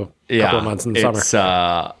couple of months in the summer.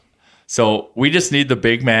 summer. So we just need the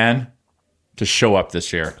big man to show up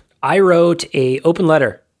this year. I wrote a open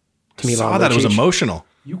letter to Milan Saw that. It was Lucic. emotional.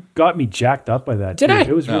 You got me jacked up by that. Did dude. I?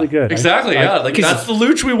 It was really good. Exactly. Like that's the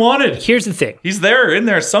Luch we wanted. Here's the thing. He's in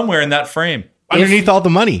there somewhere in that frame. Underneath all the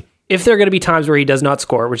money. If there are going to be times where he does not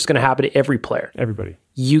score, which is going to happen to every player, Everybody.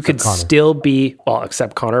 you could Connor. still be, well,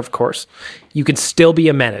 except Connor, of course, you could still be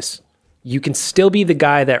a menace. You can still be the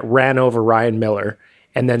guy that ran over Ryan Miller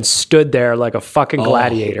and then stood there like a fucking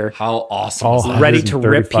gladiator, How awesome! Oh, was that? ready to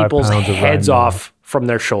rip 135 people's pounds of heads Ryan Miller. off from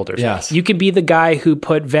their shoulders. Yes. You could be the guy who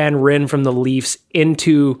put Van Ryn from the Leafs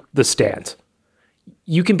into the stands.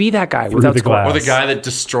 You can be that guy without the scoring. glass. Or the guy that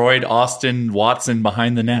destroyed Austin Watson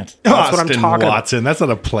behind the net. That's what I'm Austin talking about. Watson. That's not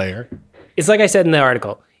a player. It's like I said in the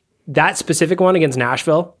article, that specific one against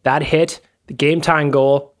Nashville, that hit, the game tying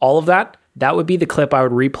goal, all of that that would be the clip I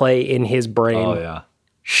would replay in his brain. Oh yeah.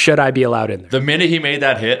 Should I be allowed in there? The minute he made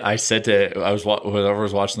that hit, I said to whoever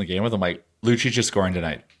was watching the game with him, like, Lucic is scoring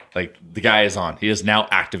tonight. Like, the guy is on. He is now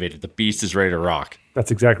activated. The beast is ready to rock.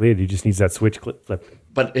 That's exactly it. He just needs that switch flip.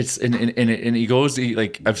 But it's and he goes.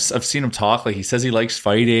 I've seen him talk. Like, he says he likes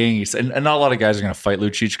fighting. And not a lot of guys are going to fight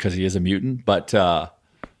Lucic because he is a mutant. But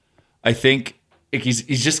I think he's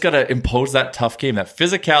just got to impose that tough game. That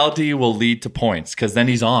physicality will lead to points because then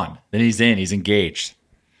he's on. Then he's in. He's engaged.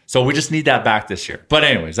 So we just need that back this year. But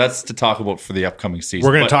anyways, that's to talk about for the upcoming season.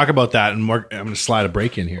 We're going to talk about that, and I'm going to slide a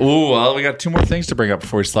break in here. Oh, well, we got 2 more things to bring up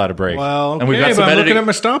before we slide a break. Well, okay, and we've got some I'm looking editing. at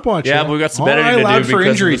my stopwatch. Yeah, here. but we got some editing to do. I allowed for because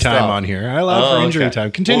injury of the time stuff. on here. I allowed for injury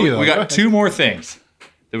time. Continue, Well, though. we Go got ahead. 2 more things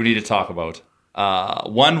that we need to talk about.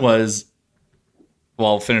 One was, well,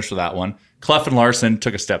 I'll finish with that one. Clef and Larson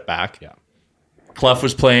took a step back. Yeah. Clef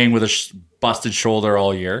was playing with a busted shoulder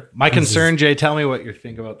all year. My concern, Jay, tell me what you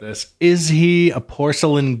think about this. Is he a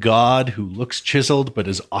porcelain god who looks chiseled but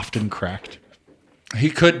is often cracked? He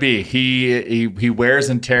could be. He wears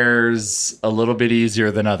and tears a little bit easier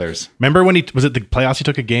than others. Remember when was it the playoffs? He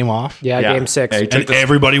took a game off. Yeah, Yeah. game 6. Yeah, he took And the-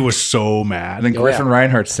 everybody was so mad. And then Griffin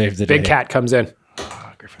Reinhardt saved the day. Big Cat comes in.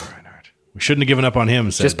 Griffin Reinhardt. We shouldn't have given up on him.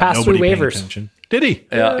 And said Just passed nobody through paying waivers. attention. Did he?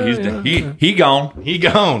 Yeah, he gone. He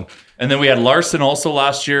gone. And then we had Larson also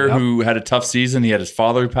last year who had a tough season. He had his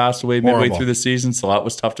father who passed away midway Horrible. through the season, so that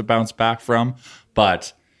was tough to bounce back from.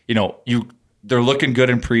 But, they're looking good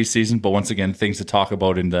in preseason, but once again, things to talk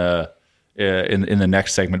about in the in the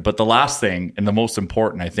next segment. But the last thing, and the most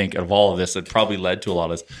important, I think, of all of this that probably led to a lot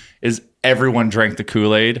of this, is everyone drank the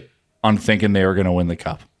Kool-Aid on thinking they were going to win the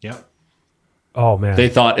cup. Yep. Oh man, They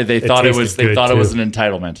thought it was tasted good, it was too. an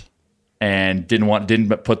entitlement, and didn't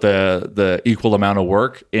put the equal amount of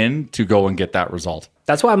work in to go and get that result.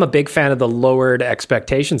 That's why I'm a big fan of the lowered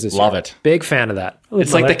expectations this year. Love it. Big fan of that.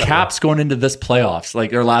 It's like the Caps going into this playoffs,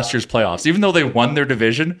 like their last year's playoffs. Even though they won their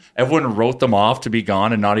division, everyone wrote them off to be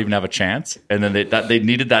gone and not even have a chance. And then they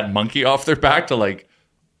needed that monkey off their back to like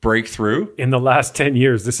break through. In the last 10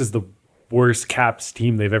 years, this is the worst Caps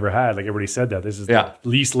team they've ever had. Like everybody said that. This is Yeah. the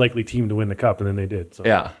least likely team to win the cup, and then they did. So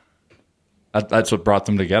Yeah. That's what brought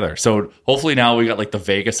them together. So hopefully now we got like the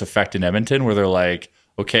Vegas effect in Edmonton where they're like,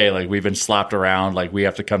 okay, like we've been slapped around, like we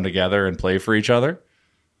have to come together and play for each other.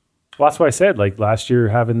 Well, that's why I said, like last year,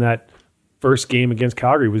 having that first game against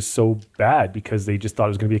Calgary was so bad because they just thought it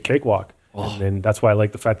was going to be a cakewalk. And then that's why I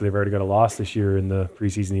like the fact that they've already got a loss this year in the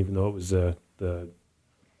preseason, even though it was the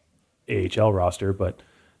AHL roster. But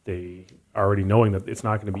they already knowing that it's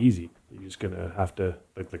not going to be easy. You're just going to have to,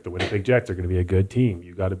 like the Winnipeg Jets are going to be a good team.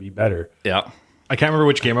 You got to be better. Yeah. I can't remember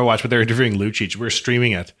which game I watched, but they were interviewing Lucic. We were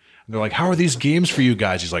streaming it. And they're like, how are these games for you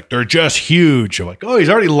guys? He's like, they're just huge. I'm like, oh, he's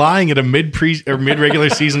already lying at a mid-regular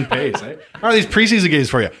season pace. Eh? How are these preseason games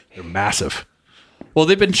for you? They're massive. Well,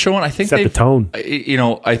 they've been showing, I think Set the tone.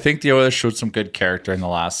 I think the Oilers showed some good character in the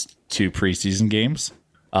last 2 preseason games.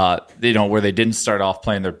 Where they didn't start off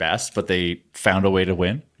playing their best, but they found a way to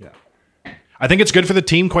win. Yeah. I think it's good for the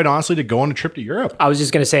team, quite honestly, to go on a trip to Europe. I was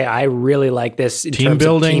just going to say, I really like this in Team terms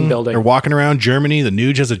building. of team building. They're walking around Germany. The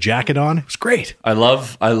Nuge has a jacket on. It was great. I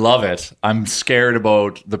love it. I'm scared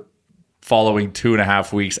about the following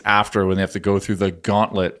 2.5 weeks after when they have to go through the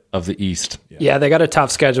gauntlet of the East. Yeah, they got a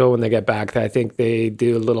tough schedule when they get back. I think they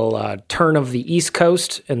do a little turn of the East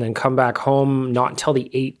Coast and then come back home not until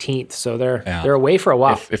the 18th. So they're away for a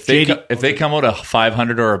while. If they come out a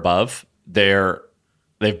 500 or above,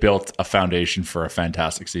 they've built a foundation for a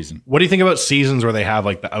fantastic season. What do you think about seasons where they have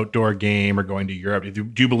like the outdoor game or going to Europe? Do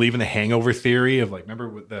you believe in the hangover theory of like, remember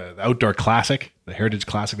with the outdoor classic, the Heritage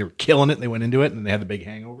Classic? They were killing it. They went into it and they had the big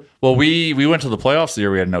hangover. Well, we went to the playoffs the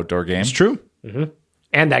year we had an outdoor game. It's true.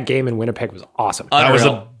 And that game in Winnipeg was awesome. That was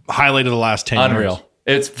Unreal. the highlight of the last 10 Unreal. years.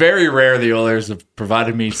 It's very rare the Oilers have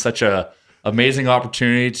provided me such a amazing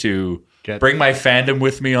opportunity to bring my fandom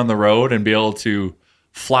with me on the road and be able to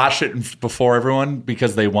flash it before everyone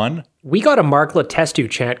because they won. We got a Mark Letestu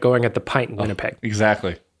chant going at the Pint in Winnipeg.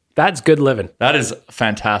 Exactly. That's good living. That is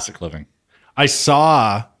fantastic living. I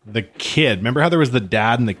saw the kid. Remember how there was the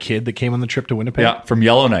dad and the kid that came on the trip to Winnipeg? Yeah, from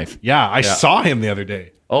Yellowknife. Yeah, I saw him the other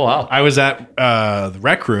day. Oh, wow. I was at the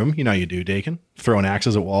rec room. You know how you do, Dakin. Throwing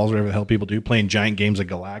axes at walls, whatever the hell people do, playing giant games of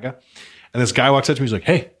Galaga. And this guy walks up to me. He's like,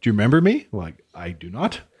 hey, do you remember me? I'm like, I do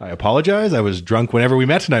not. I apologize. I was drunk whenever we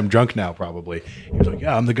met, and I'm drunk now, probably. He was like,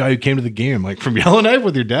 yeah, I'm the guy who came to the game. I'm like, from Yellowknife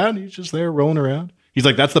with your dad? He's just there rolling around. He's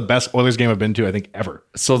like, that's the best Oilers game I've been to, I think, ever.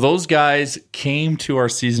 So those guys came to our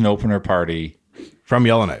season opener party From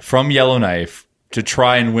Yellowknife. from Yellowknife to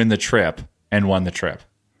try and win the trip and won the trip.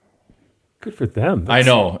 Good for them. I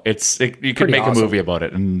know. You could pretty make awesome. a movie about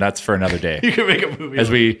it, and that's for another day. You can make a movie. As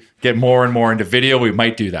we get more and more into video, we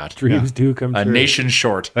might do that. Dreams do come A true. nation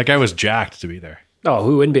short. That guy was jacked to be there. Oh,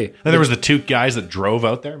 who wouldn't be? Then there was the two guys that drove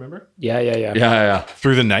out there, remember? Yeah. Yeah.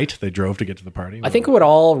 Through the night, they drove to get to the party. I think what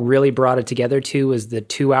all really brought it together too was the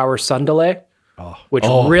 2-hour sun delay, which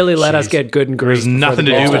Oh, really let us jeez. get good and greased. There's nothing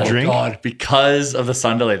to before the do ball with started. drink. God, because of the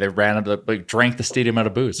sun delay, they ran up, drank the stadium out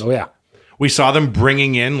of booze. Oh yeah. We saw them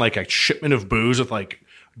bringing in like a shipment of booze with like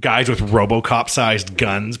guys with RoboCop-sized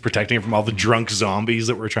guns protecting it from all the drunk zombies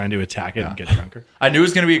that were trying to attack it and get drunker. I knew it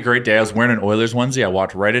was going to be a great day. I was wearing an Oilers onesie. I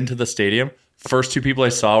walked right into the stadium. First two people I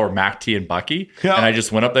saw were Mac T and Bucky, Yeah. and I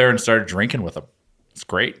just went up there and started drinking with them. It's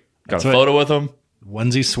great. Got That's a what- photo with them.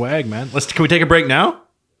 Onesie swag, man. Can we take a break now?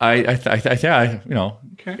 If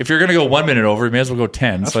you're going to go 1 minute over, you may as well go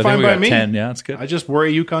 10. That's so I fine think we by got me. 10. Yeah, that's good. I just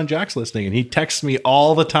worry Yukon Jack's listening, and he texts me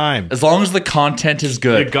all the time. As long as the content is You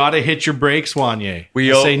good. gotta hit your brakes, Wanye.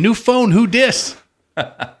 We I owe- say, new phone, who dis?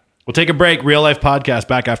 We'll take a break. Real Life Podcast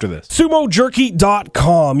back after this.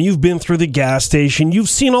 SumoJerky.com. You've been through the gas station. You've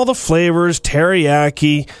seen all the flavors,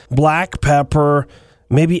 teriyaki, black pepper,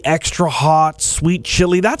 maybe extra hot, sweet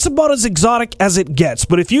chili. That's about as exotic as it gets.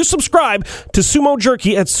 But if you subscribe to Sumo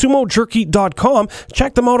Jerky at SumoJerky.com,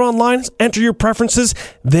 check them out online, enter your preferences.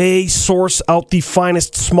 They source out the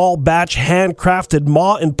finest small batch handcrafted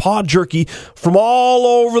maw and paw jerky from all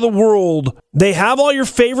over the world. They have all your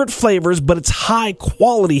favorite flavors, but it's high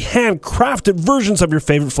quality handcrafted versions of your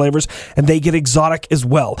favorite flavors, and they get exotic as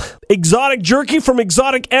well. Exotic jerky from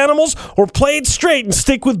exotic animals, or play it straight and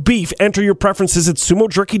stick with beef. Enter your preferences at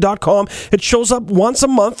SumoJerky.com. It shows up once a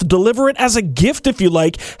month. Deliver it as a gift if you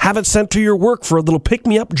like. Have it sent to your work for a little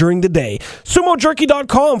pick-me-up during the day.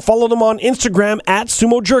 SumoJerky.com. Follow them on Instagram at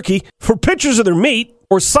SumoJerky for pictures of their meat,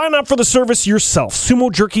 or sign up for the service yourself.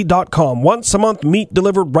 SumoJerky.com. Once a month, meat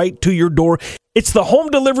delivered right to your door. It's the home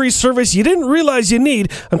delivery service you didn't realize you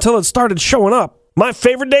need until it started showing up. My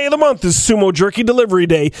favorite day of the month is Sumo Jerky Delivery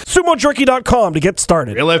Day. SumoJerky.com to get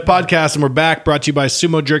started. Real Life Podcast, and we're back. Brought to you by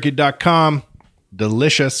SumoJerky.com.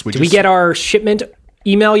 Delicious. Did we get our shipment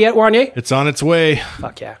email yet, Wanye? It's on its way.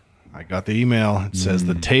 Fuck yeah. I got the email. It says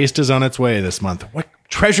the taste is on its way this month. What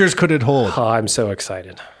treasures could it hold? Oh, I'm so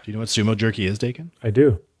excited. Do you know what Sumo Jerky is, Dakin? I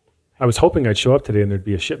do. I was hoping I'd show up today and there'd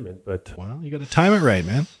be a shipment, but Well, you got to time it right,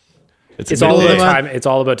 man. It's all about time. It's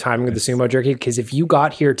all about timing with the Sumo Jerky, because if you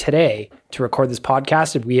got here today to record this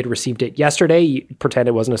podcast, if we had received it yesterday, you pretend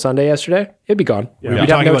it wasn't a Sunday yesterday, it'd be gone. We're We'd have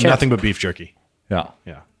talking no about chance. nothing but beef jerky. Yeah.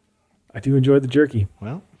 Yeah. I do enjoy the jerky.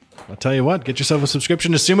 Well, I'll tell you what, get yourself a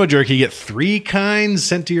subscription to Sumo Jerky. You get 3 kinds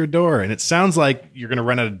sent to your door. And it sounds like you're going to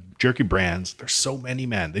run out of jerky brands. There's so many,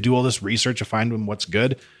 man. They do all this research to find them what's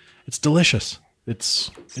good. It's delicious. It's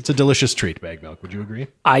a delicious treat, Bag Milk. Would you agree?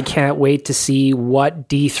 I can't wait to see what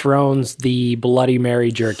dethrones the Bloody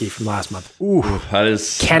Mary jerky from last month. That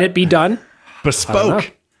is. Can it be done?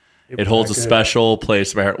 Bespoke. It holds a special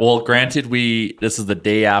place in my heart. Well, granted, this is the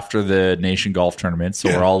day after the Nation Golf Tournament, so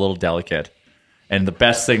we're all a little delicate. And the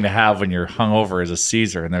best thing to have when you're hungover is a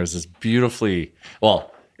Caesar. And there was this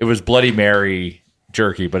it was Bloody Mary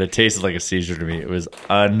jerky, but it tasted like a Caesar to me. It was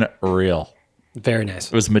unreal. Very nice.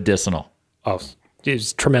 It was medicinal. Oh, it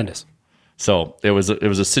was tremendous. So it was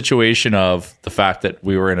a situation of the fact that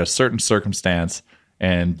we were in a certain circumstance,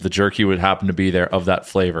 and the jerky would happen to be there of that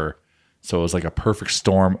flavor. So it was like a perfect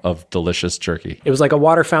storm of delicious jerky. It was like a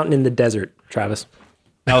water fountain in the desert, Travis.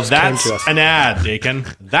 Now that's to us. an ad, Dakin.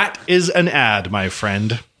 That is an ad, my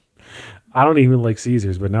friend. I don't even like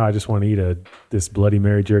Caesars, but now I just want to eat this Bloody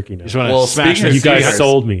Mary jerky now. You just want to Well, smash speaking the of You guys Caesars.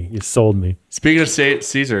 sold me. You sold me. Speaking of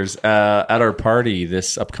Caesars, at our party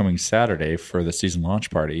this upcoming Saturday for the season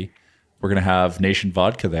launch party, we're going to have Nation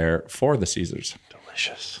Vodka there for the Caesars.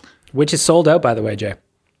 Delicious. Which is sold out, by the way, Jay.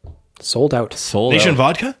 Sold out. Sold Nation out.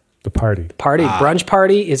 Vodka? The party. Party, brunch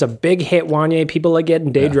party is a big hit, Wanye. People are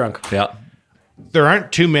getting day drunk. Yeah. There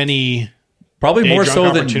aren't too many Probably Day more drunk so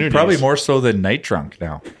than opportunities. night drunk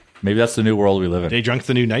now. Maybe that's the new world we live in. day drunk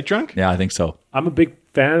the new night drunk. Yeah, I think so. I'm a big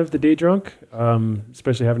fan of the day drunk,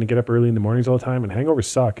 especially having to get up early in the mornings all the time. And hangovers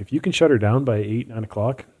suck. If you can shut her down by 8, 9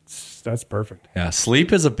 o'clock, that's perfect. Yeah,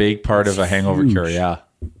 sleep is a big part of a hangover cure. Yeah.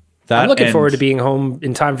 That I'm looking and- forward to being home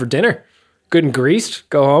in time for dinner. Good and greased.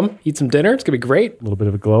 Go home, eat some dinner. It's going to be great. A little bit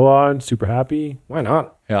of a glow on, super happy. Why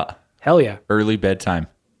not? Yeah. Hell yeah. Early bedtime.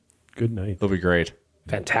 Good night. It'll be great.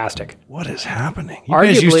 Fantastic. What is happening? You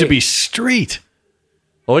guys used to be street.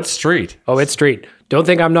 Oh, it's street. Oh, it's street. Don't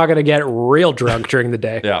think I'm not going to get real drunk during the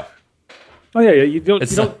day. Yeah. Oh yeah. You don't.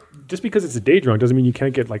 It's You don't. Just because it's a day drunk doesn't mean you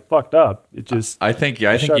can't get like fucked up. It just. I think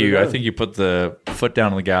Shut it you down. put the foot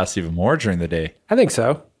down on the gas even more during the day. I think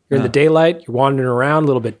so. You're in the daylight. You're wandering around, a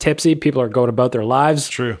little bit tipsy. People are going about their lives.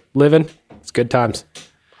 True. Living. It's good times.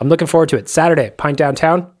 I'm looking forward to it. Saturday, Pint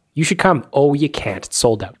Downtown. You should come. Oh, you can't. It's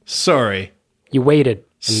sold out. Sorry. You waited.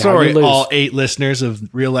 And now Sorry, you lose. all 8 listeners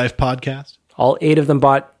of Real Life Podcast. All 8 of them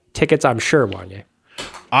bought tickets, I'm sure, Wanye.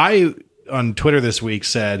 I, on Twitter this week,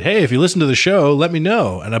 said, hey, if you listen to the show, let me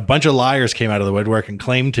know. And a bunch of liars came out of the woodwork and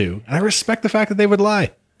claimed to. And I respect the fact that they would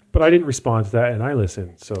lie. But I didn't respond to that, and I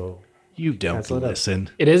listened. So You don't listen.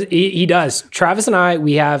 It is. He does. Travis and I,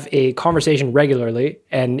 we have a conversation regularly,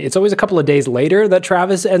 and it's always a couple of days later that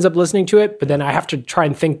Travis ends up listening to it. But then I have to try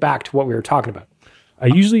and think back to what we were talking about. I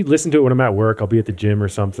usually listen to it when I'm at work. I'll be at the gym or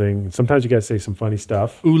something. Sometimes you guys say some funny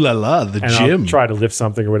stuff. Ooh la la, the And gym. I'll try to lift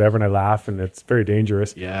something or whatever, and I laugh, and it's very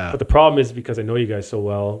dangerous. Yeah. But the problem is because I know you guys so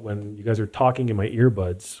well, when you guys are talking in my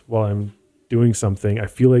earbuds while I'm doing something, I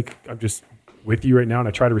feel like I'm just with you right now, and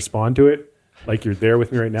I try to respond to it like you're there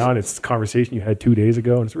with me right now, and it's a conversation you had 2 days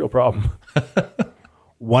ago, and it's a real problem.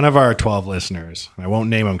 One of our 12 listeners, I won't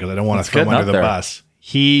name him because I don't want to throw him getting under up the there. bus.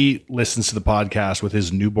 He listens to the podcast with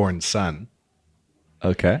his newborn son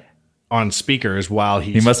Okay. on speakers while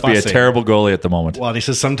he's He must be a fussing. terrible goalie at the moment. Well, he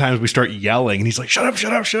says sometimes we start yelling and he's like, shut up,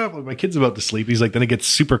 shut up, shut up. Like, my kid's about to sleep. He's like, then it gets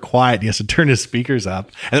super quiet. He has to turn his speakers up.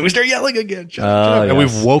 And then we start yelling again. Shut up, shut up. And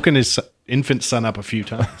yes. we've woken his infant son up a few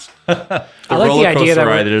times. The I like roller the idea coaster that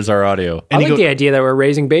ride we're, that is our audio. I he like go- the idea that we're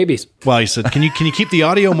raising babies. Well, he said, can you keep the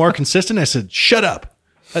audio more consistent? I said, shut up.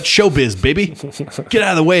 That's showbiz, baby. Get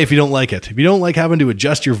out of the way if you don't like it. If you don't like having to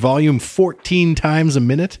adjust your volume 14 times a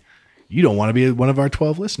minute, you don't want to be one of our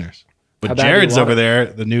 12 listeners. How But bad do you Jared's want over it? there,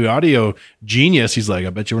 the new audio genius. He's like,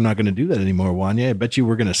 I bet you we're not going to do that anymore, Wanya. I bet you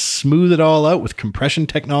we're going to smooth it all out with compression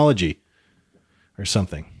technology or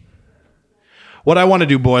something. What I want to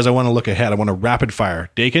do, boys, I want to look ahead. I want to rapid fire.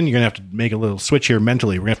 Dakin, you're going to have to make a little switch here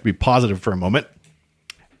mentally. We're going to have to be positive for a moment.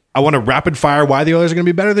 I want to rapid fire why the Oilers are going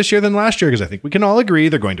to be better this year than last year, because I think we can all agree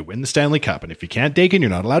they're going to win the Stanley Cup. And if you can't, Dakin, you're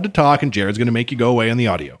not allowed to talk, and Jared's going to make you go away on the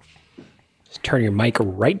audio. Just turn your mic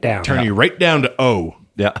right down. Turn you right down to O.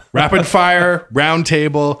 Yeah. Rapid fire, round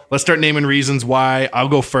table. Let's start naming reasons why. I'll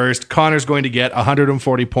go first. Connor's going to get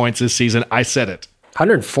 140 points this season. I said it.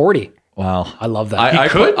 140. Wow. I love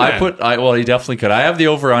that. Well, he definitely could. I have the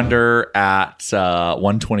over under at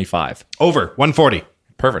 125. Over 140.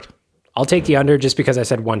 Perfect. I'll take the under just because I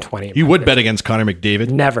said 120. You would bet against Connor McDavid.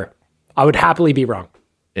 Never. I would happily be wrong.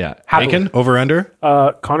 Yeah. Happily. Dakin, over under.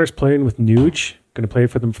 Connor's playing with Nuge, going to play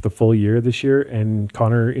for them for the full year this year, and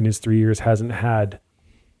Connor in his 3 years hasn't had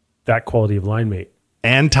that quality of line mate.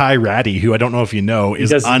 Anti Ratty, who I don't know if you know, is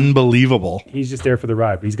doesn't- unbelievable. He's just there for the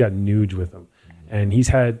ride, but he's got Nuge with him. And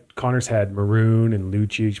Connor's had Maroon and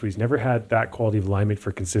Lucic, but he's never had that quality of line mate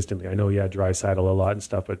for consistently. I know he had Draisaitl a lot and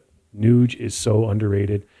stuff, but Nuge is so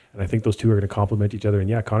underrated. And I think those two are going to complement each other. And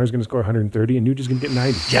yeah, Connor's going to score 130 and Nuge is going to get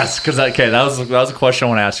 90. Yes, because that was a question I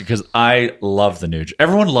want to ask you, because I love the Nuge.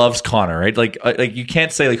 Everyone loves Connor, right? Like you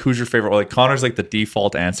can't say like who's your favorite. Like Connor's like the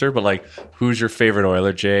default answer, but like who's your favorite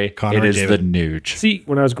Oiler, Jay? Connor it or is David? the Nuge. See,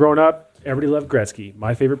 when I was growing up, everybody loved Gretzky.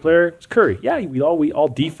 My favorite player was Curry. Yeah, we all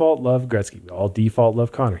default love Gretzky. We all default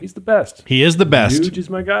love Connor. He's the best. He is the best. Nuge is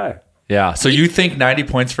my guy. Yeah. So you think 90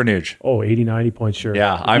 points for Nuge? Oh, 80, 90 points, sure.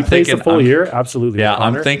 Yeah, If I'm he plays thinking- the full I'm- year, absolutely. Yeah,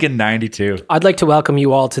 Connor. I'm thinking 92. I'd like to welcome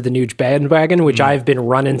you all to the Nuge bandwagon, which I've been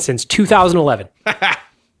running since 2011.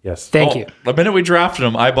 Yes. Thank you. The minute we drafted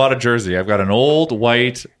him, I bought a jersey. I've got an old,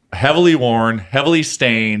 white, heavily worn, heavily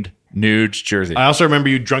stained Nuge jersey. I also remember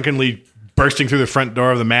you drunkenly bursting through the front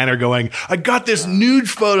door of the Manor going, I got this Nuge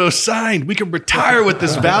photo signed. We can retire with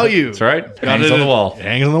this value. That's right. Got Hangs it. on the wall.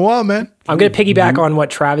 Hangs on the wall, man. I'm going to piggyback on what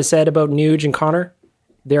Travis said about Nuge and Connor.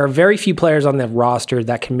 There are very few players on the roster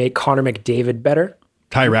that can make Connor McDavid better.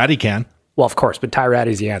 Ty Ratty can. Well, of course, but Tyrad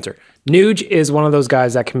is the answer. Nuge is one of those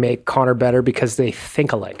guys that can make Connor better because they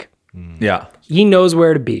think alike. Yeah. He knows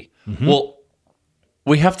where to be. Well,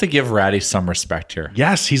 we have to give Ratty some respect here.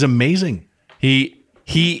 Yes, he's amazing. He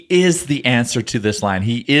is the answer to this line.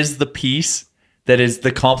 He is the piece that is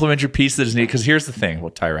the complementary piece that is needed. Because here's the thing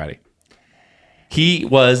about Ty Ratty. He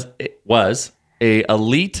was a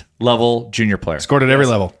elite level junior player. Scored at every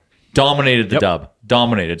level. Dominated the dub.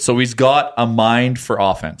 Dominated. So he's got a mind for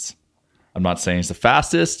offense. I'm not saying he's the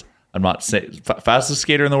fastest. I'm not saying fastest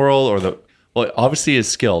skater in the world obviously he's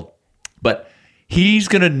skilled, but he's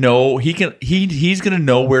gonna know he's gonna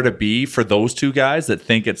know where to be for those two guys that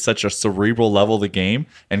think it's such a cerebral level of the game,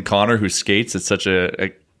 and Connor who skates at such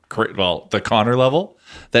the Connor level,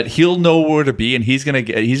 that he'll know where to be, and he's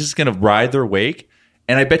just gonna ride their wake,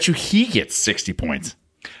 and I bet you he gets 60 points.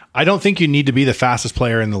 I don't think you need to be the fastest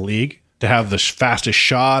player in the league to have the fastest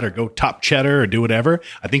shot or go top cheddar or do whatever.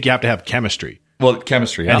 I think you have to have chemistry. Well,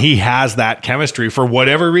 chemistry. Yeah. And he has that chemistry for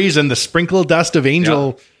whatever reason. The sprinkle dust of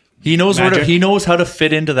Angel. Yeah. He knows magic. he knows how to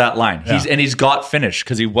fit into that line. Yeah. He's got finish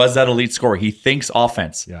because he was that elite scorer. He thinks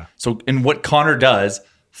offense. Yeah. So, and what Connor does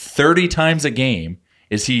 30 times a game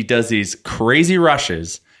is he does these crazy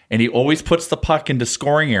rushes, and he always puts the puck into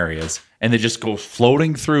scoring areas, and they just go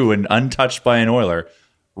floating through and untouched by an Oiler.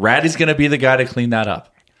 Ratty's going to be the guy to clean that up.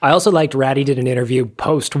 I also liked Ratty did an interview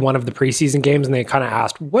post one of the preseason games, and they kind of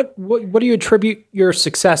asked, what do you attribute your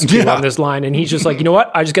success to on this line? And he's just like, you know what?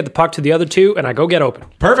 I just get the puck to the other two, and I go get open.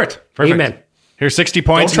 Perfect. Amen. Here's 60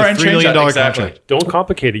 points Don't try and and $3 change million that. Exactly. contract. Don't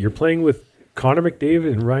complicate it. You're playing with Connor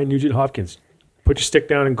McDavid and Ryan Nugent-Hopkins. Put your stick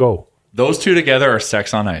down and go. Those two together are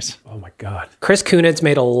sex on ice. Oh, my God. Chris Kunitz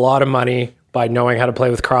made a lot of money by knowing how to play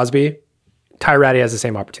with Crosby. Ty Ratty has the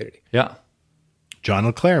same opportunity. Yeah. John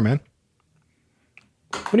LeClaire, man.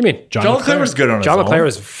 What do you mean? John LeClaire was good on his John own. LeClaire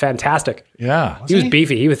was fantastic. Yeah. He was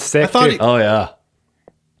beefy. He was thick. I thought too. Oh, yeah.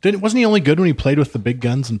 Wasn't he only good when he played with the big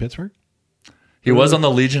guns in Pittsburgh? He was on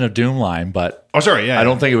the Legion of Doom line, but Oh, sorry. Yeah. I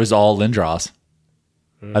don't think it was all Lindros.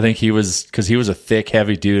 I think he was, because he was a thick,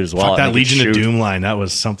 heavy dude as well. Fuck and that he could Legion of shoot. Doom line. That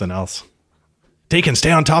was something else. Dakin,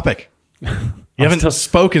 stay on topic. You haven't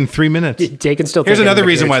spoken 3 minutes. Dakin still. Here's thinking another of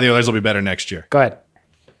reason why McDavid. the Oilers will be better next year. Go ahead.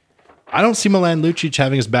 I don't see Milan Lucic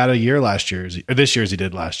having as bad a year this year as he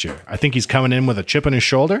did last year. I think he's coming in with a chip on his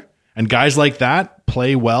shoulder, and guys like that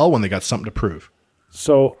play well when they got something to prove.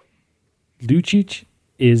 So, Lucic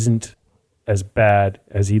isn't as bad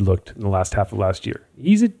as he looked in the last half of last year.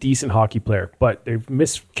 He's a decent hockey player, but they've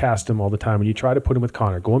miscast him all the time. When you try to put him with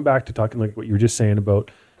Connor, going back to talking like what you were just saying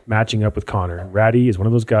about matching up with Connor, Ratty is one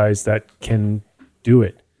of those guys that can do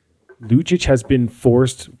it. Lucic has been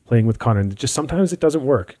forced playing with Connor, and just sometimes it doesn't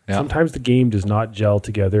work. Yeah. Sometimes the game does not gel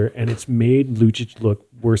together, and it's made Lucic look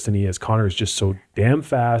worse than he is. Connor is just so damn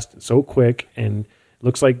fast, so quick, and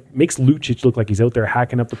makes Lucic look like he's out there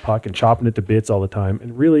hacking up the puck and chopping it to bits all the time.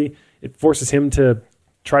 And really, it forces him to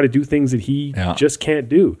try to do things that he just can't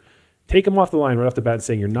do. Take him off the line right off the bat and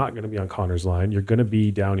saying you're not going to be on Connor's line. You're going to be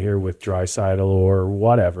down here with Draisaitl or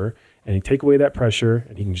whatever. And you take away that pressure,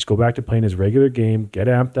 and he can just go back to playing his regular game, get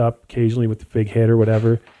amped up occasionally with the big hit or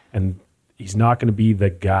whatever, and he's not going to be the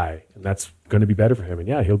guy. And that's going to be better for him. And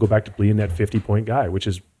yeah, he'll go back to being that 50-point guy, which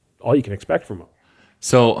is all you can expect from him.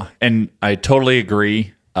 So, and I totally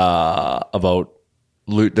agree about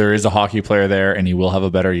there is a hockey player there, and he will have a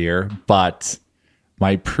better year. But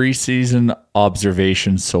my preseason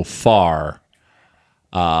observation so far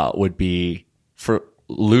would be for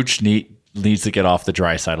Luch needs to get off the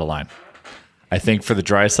Draisaitl line. I think for the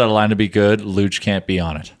Draisaitl line to be good, Luch can't be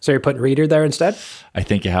on it. So you're putting Reeder there instead? I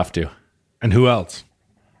think you have to. And who else?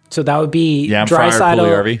 So that would be Yam, Fryer, Draisaitl.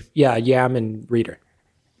 Puljujarvi. Yeah, Yam and Reeder.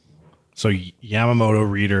 So Yamamoto,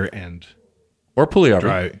 Reeder, and Or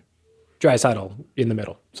Puljujarvi. Draisaitl in the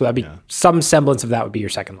middle. So that'd be some semblance of that would be your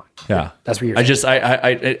second line. Yeah. That's what you're I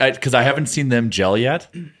saying. just, because I haven't seen them gel yet.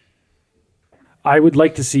 I would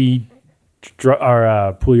like to see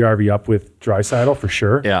Puljujarvi up with Draisaitl for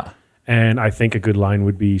sure. Yeah. And I think a good line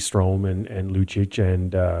would be Strome and Lucic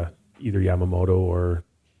and either Yamamoto or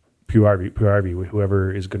Puljujarvi,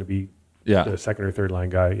 whoever is going to be the second or third line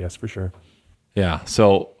guy. Yes, for sure. Yeah.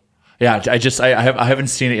 So, yeah, I haven't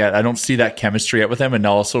seen it yet. I don't see that chemistry yet with them. And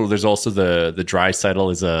also, there's also the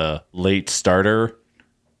Draisaitl is a late starter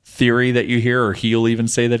theory that you hear, or he'll even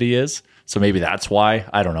say that he is. So maybe that's why.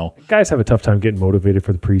 I don't know. Guys have a tough time getting motivated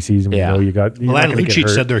for the preseason. Yeah. You know, Milan Lucic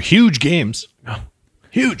said they're huge games.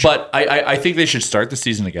 Huge. But I think they should start the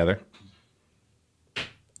season together.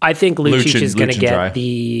 I think Lucic is going Lucic to get Dry.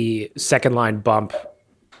 the second line bump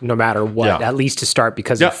no matter what, at least to start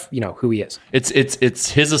because of who he is. It's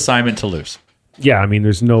his assignment to lose. Yeah, I mean,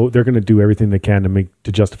 they're going to do everything they can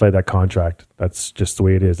to justify that contract. That's just the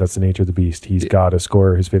way it is. That's the nature of the beast. He's got to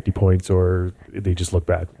score his 50 points or they just look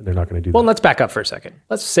bad. They're not going to do Well, that. let's back up for a second.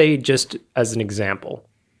 Let's say just as an example,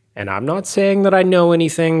 and I'm not saying that I know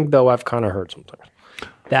anything, though I've kind of heard something,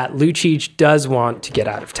 that Lucic does want to get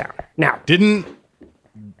out of town. Now, Didn't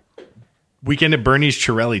Weekend at Bernie's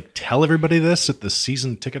Chiarelli tell everybody this at the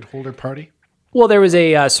season ticket holder party? well, there was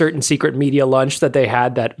a certain secret media lunch that they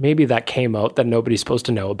had that maybe that came out that nobody's supposed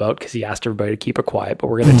to know about because he asked everybody to keep it quiet. But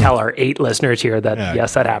we're going to tell our 8 listeners here that,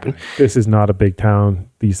 yes, that happened. This is not a big town.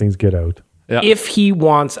 These things get out. Yeah. If he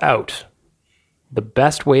wants out, the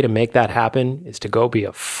best way to make that happen is to go be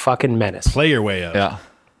a fucking menace. Play your way out. Yeah.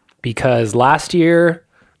 Because last year,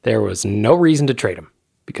 there was no reason to trade him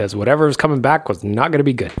because whatever was coming back was not going to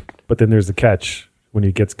be good. But then there's the catch. When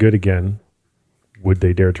he gets good again, would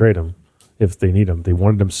they dare trade him if they need him? They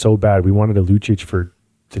wanted him so bad. We wanted a Lucic for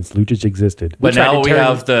since Lucic existed. But tried now to we turn-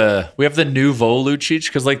 have the nouveau Lucic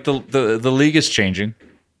because like the league is changing,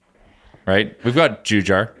 right? We've got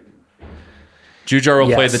Jujar. Jujar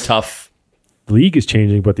will play Yes. the tough. The league is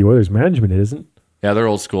changing, but the Oilers management isn't. Yeah, they're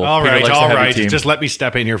old school. All Peter right, likes a all heavy right. team. Just let me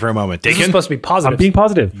step in here for a moment. This is Dakin, supposed to be positive. I'm being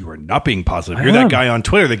positive. you are not being positive. I You're am. that guy on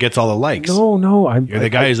Twitter that gets all the likes. No, You're the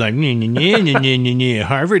guy who's like, "Nyeh, nyeh, nyeh, nyeh, nyeh, nyeh.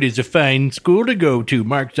 Harvard is a fine school to go to.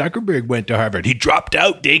 Mark Zuckerberg went to Harvard. He dropped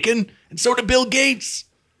out, Dakin, and so did Bill Gates.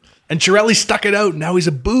 And Chiarelli stuck it out. Now he's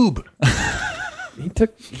a boob. He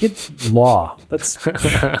did law. That's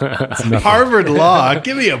Harvard Law.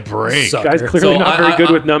 Give me a break. guy's clearly So not very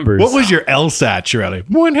good with numbers. What was your LSAT, Chiarelli?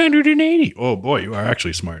 180. Oh, boy, you are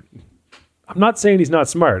actually smart. I'm not saying he's not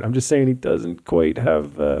smart. I'm just saying he doesn't quite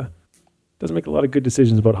have. Doesn't make a lot of good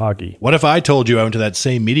decisions about hockey. What if I told you I went to that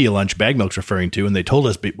same media lunch Bagmilk's referring to, and they told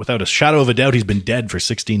us without a shadow of a doubt he's been dead for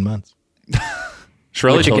 16 months?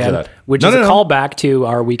 Shirley which told you again, that. which No, is no, a no. callback to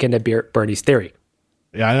our weekend at Bernie's theory.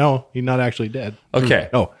 Yeah, I know. He's not actually dead. Okay.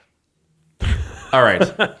 Oh, All right.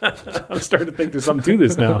 I'm starting to think there's something to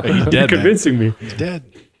this now. He's dead, You're man. convincing me. he's dead.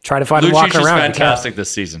 Try to find him Lucic walking is around. You can't. fantastic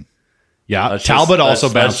this season. Yeah, Let's Talbot just- also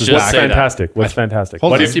let's bounces just What's say back. that. fantastic? What's fantastic?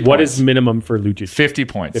 Hold What on. is 50 what is points. minimum for Lucic? 50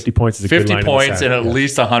 points. 50 points is a good 50 line in the points sack, and at yeah.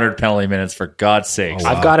 least 100 penalty minutes, for God's sakes.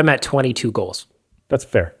 I've got him at 22 goals. That's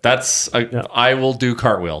fair. I will do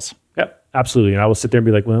cartwheels. Yep, absolutely. And I will sit there and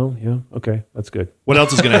be like, well, yeah, okay, that's good. What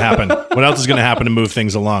else is going to happen? What else is going to happen to move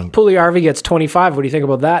things along? Pugliarvi gets 25. What do you think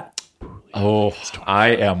about that? Oh, I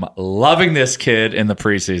am loving this kid in the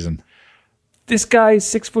preseason. This guy is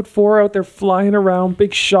 6'4" out there flying around,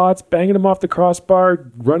 big shots, banging him off the crossbar,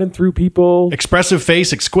 running through people, Expressive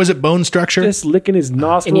face, exquisite bone structure, just licking his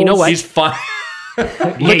nostrils. And you know what? He's fine.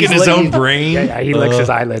 licking his own brain. Yeah, he licks his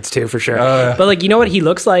eyelids too, for sure. But like, you know what? He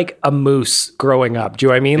looks like a moose growing up. Do you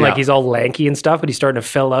know what I mean? Like Yeah. he's all lanky and stuff, but he's starting to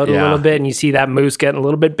fill out a Yeah. little bit, and you see that moose getting a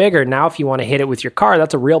little bit bigger. Now, if you want to hit it with your car,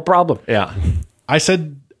 that's a real problem. Yeah. I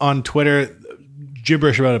said on Twitter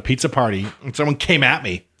gibberish about a pizza party, and someone came at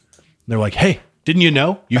me. They're like, "Hey, didn't you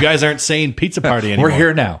know? You guys aren't saying pizza party anymore." We're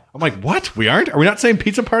here now. I'm like, "What? We aren't? Are we not saying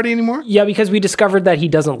pizza party anymore?" Yeah, because we discovered that he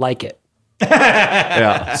doesn't like it.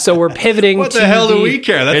 Yeah. So we're pivoting. What to the hell do we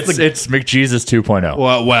care? That's It's McJesus 2.0.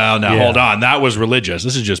 well, now hold on. That was religious.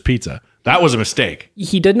 This is just pizza. That was a mistake.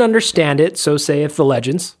 He didn't understand it, so saith the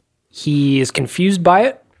legends. He is confused by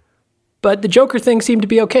it, but the Joker thing seemed to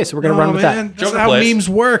be okay, so we're going to run with that. That's Joker how plays. memes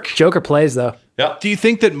work. Joker plays, though. Yeah. Do you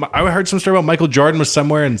think that I heard some story about Michael Jordan was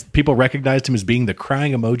somewhere and people recognized him as being the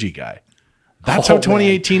crying emoji guy? That's Oh, how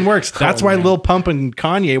 2018 works. That's why Lil Pump and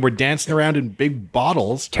Kanye were dancing around in big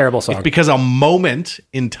bottles. Terrible song. It's because a moment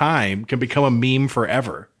in time can become a meme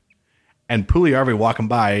forever. And Pugliarvi walking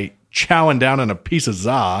by, chowing down on a piece of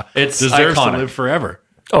za, It's deserves iconic. to live forever.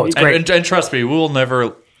 Oh, it's great. And trust me, we will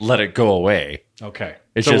never let it go away. Okay.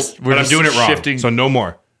 It's So- just- we're but I'm just doing it wrong. shifting- So no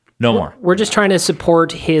more. No more. We're just trying to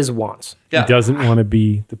support his wants. Yeah. He doesn't want to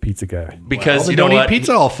be the pizza guy. Because Well, you don't know eat what?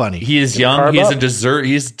 pizza all funny. He is young. carb He's up.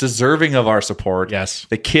 he's deserving of our support. Yes.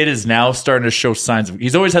 The kid is now starting to show signs of.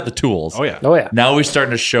 He's always had the tools. Oh, yeah. Oh, yeah. Now he's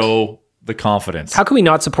starting to show the confidence. How can we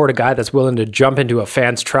not support a guy that's willing to jump into a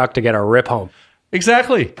fan's truck to get a rip home?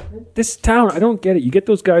 Exactly. This town, I don't get it. You get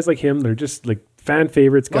those guys like him, they're just like fan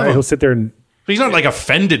favorites. Guy, Oh. he'll sit there and He's not like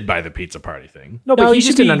offended by the pizza party thing. no, but No, he he should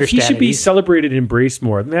just be. didn't understand He should it. be He's- celebrated and embraced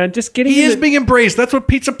more. Man, just getting. He is into- being embraced. That's what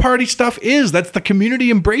pizza party stuff is. That's the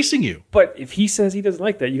community embracing you. But if he says he doesn't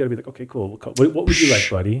like that, you got to be like, okay, cool. What would you like,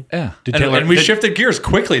 buddy? Yeah. Did And, Taylor- and we did- shifted gears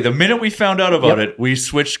quickly. The minute we found out about it, we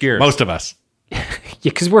switched gears. Most of us. Yeah,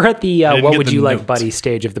 because we're at the didn't what get would the you like, notes. buddy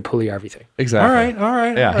stage of the Pugliarvi thing. Exactly. All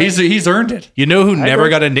right. Yeah. He's earned it. You know who never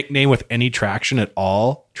got a nickname with any traction at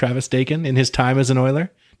all? Travis Dakin in his time as an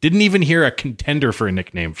Oiler. Didn't even hear a contender for a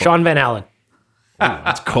nickname. For Sean Van Allen.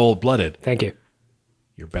 That's cold-blooded. Thank you.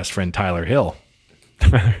 Your best friend Tyler Hill.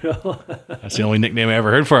 That's the only nickname I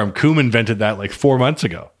ever heard for him. Coom invented that like 4 months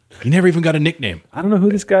ago. He never even got a nickname. I don't know who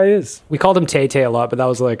this guy is. We called him Tay Tay a lot, but that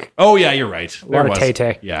was like, Oh yeah, you're right. There lot of was.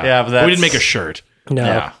 Tay-Tay. Yeah, Yeah, but we that's- didn't make a shirt. no.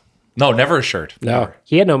 Yeah. No, never a shirt. No.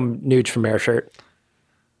 He had no Nuge from Air shirt.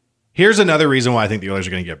 Here's another reason why I think the Oilers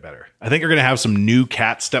are going to get better. I think they're going to have some new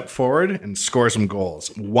cats step forward and score some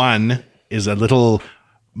goals. One is a little,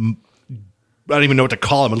 I don't even know what to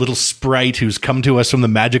call him, a little sprite who's come to us from the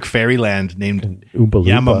magic fairyland named Oompa Loompa.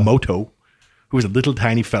 Yamamoto, who is a little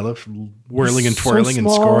tiny fella whirling and So twirling and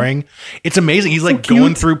small. scoring. It's amazing. He's like cute.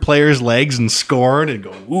 going through players' legs and scoring and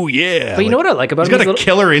going, ooh, yeah. But you know what I like about He's him? got a He's little-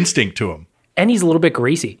 killer instinct to him. and he's a little bit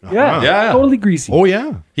greasy. Yeah, Yeah. totally greasy. Oh,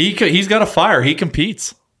 yeah. He's got a fire. He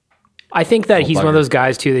competes. I think that he's one of those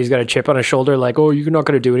guys too that he's got a chip on his shoulder, like, oh, you're not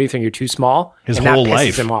going to do anything. You're too small. His and whole that pisses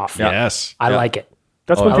life. him off. Yes. I like it.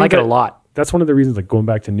 That's I one thing like it that- a lot. that's one of the reasons, like going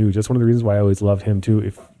back to Nuge, that's one of the reasons why I always loved him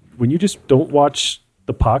too. When you just don't watch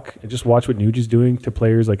the puck and just watch what Nuge is doing to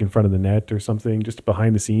players like in front of the net or something, just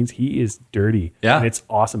behind the scenes, he is dirty. Yeah. And it's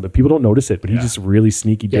awesome, but people don't notice it, but he's just really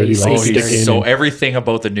sneaky dirty. he's Like sneaky stick in So and everything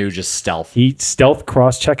about the Nuge is stealth. he stealth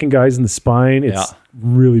cross-checking guys in the spine. It's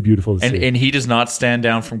really beautiful to see. And he does not stand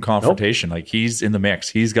down from confrontation. Like he's in the mix.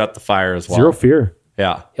 He's got the fire as well. Zero fear.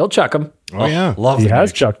 Yeah. He'll chuck him. Oh, yeah. Love He the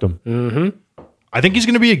has Nuge. chucked him. I think he's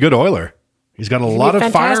going to be a good Oiler. He's got a lot be a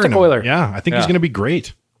of fire in fantastic him. Oiler. Yeah, I think he's going to be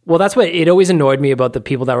great. Well, that's what it always annoyed me about the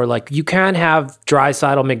people that were like, you can't have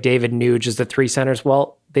Draisaitl, McDavid, Nuge as the three centers.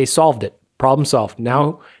 Well, they solved it. Problem solved.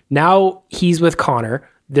 Now he's with Connor.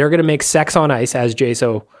 They're going to make sex on ice, as Jay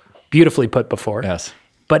so beautifully put before. Yes.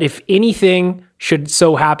 But if anything should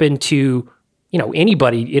so happen to,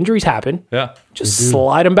 anybody, injuries happen, Yeah. just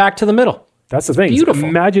slide them back to the middle. That's the thing. Beautiful.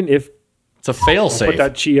 Imagine if It's a fail put safe.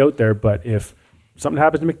 that chi out there, but if something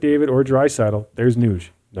happens to McDavid or Draisaitl, there's Nuge,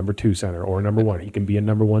 number 2 center or number 1. He can be a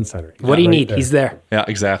number 1 center. What do you right need? there. He's there. Yeah,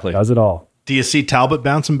 exactly. Does it all. Do you see Talbot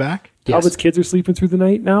bouncing back? Yes. Talbot's kids are sleeping through the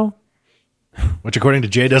night now. Which, according to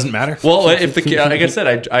Jay, doesn't matter. Well, if the like I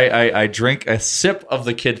said, I drink a sip of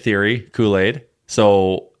the kid theory Kool-Aid,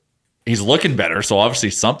 so he's looking better. So obviously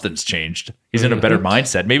something's changed. He's in a better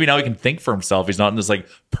mindset. Maybe now he can think for himself. He's not in this like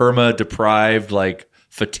perma deprived like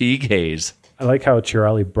fatigue haze. I like how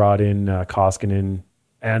Chiarelli brought in Koskinen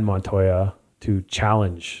and Montoya to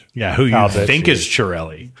challenge. Yeah, who you Talbot. think is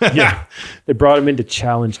Chiarelli. Yeah, they brought him in to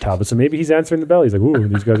challenge Talbot. So maybe he's answering the bell. He's like, "Ooh,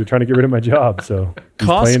 these guys are trying to get rid of my job." So he's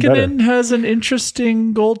playing better. Koskinen has an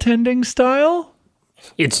interesting goaltending style.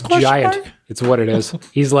 It's giant. It's what it is.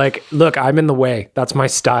 He's like, look, I'm in the way. That's my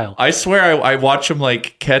style. I swear I watch him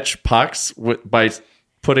like catch pucks by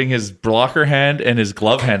putting his blocker hand and his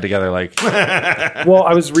glove hand together. Like, Well,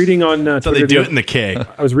 I was reading on So Twitter they do the- it in the K.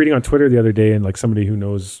 I was reading on Twitter the other day, and like somebody who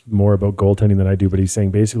knows more about goaltending than I do, but he's saying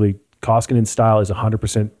basically Koskinen's style is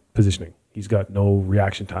 100% positioning. He's got no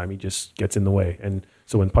reaction time. He just gets in the way, and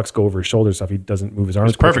so when pucks go over his shoulder stuff, he doesn't move his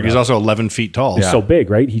arms. It's perfect. quick He's enough. also 11 feet tall. He's so big,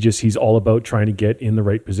 right? He's all about trying to get in the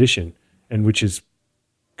right position, and which is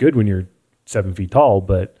good when you're 7 feet tall.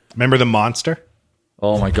 But Remember the monster?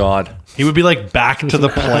 oh my god, He would be like back to the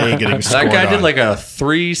play getting scored that guy did on. like a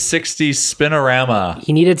 360 spinorama.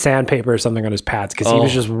 He needed sandpaper or something on his pads because he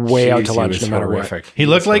was just way out to lunch no matter what. He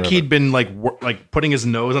looked like he'd been like like putting his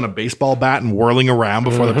nose on a baseball bat and whirling around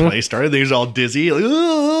before the play started. He was all dizzy.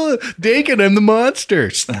 Like, Dakin, I'm the monster.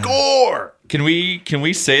 Score! Can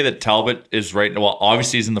we say that Talbot is right? Well,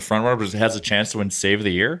 obviously he's in the front runner, but has a chance to win Save of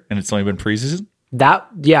the Year, and it's only been preseason.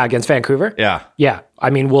 Against Vancouver. Yeah, Yeah. I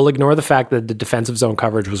mean, we'll ignore the fact that the defensive zone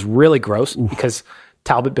coverage was really gross because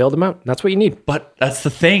Talbot bailed him out. That's what you need. but that's the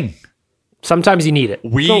thing. Sometimes you need it.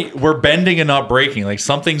 We're bending and not breaking. Like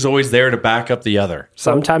something's always there to back up the other.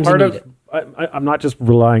 Sometimes you part need of it. I'm not just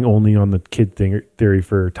relying only on the kid theory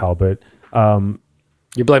for Talbot.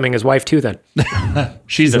 You're blaming his wife too then.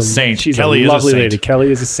 She's a saint. She's Kelly a is a lovely saint. lady.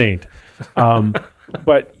 Kelly is a saint.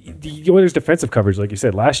 But the Oilers' defensive coverage, like you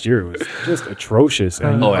said, last year was just atrocious.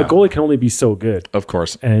 And Oh, yeah. a goalie can only be so good. Of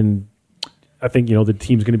course. And I think, the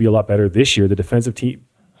team's going to be a lot better this year. The defensive team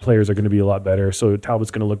players are going to be a lot better. So Talbot's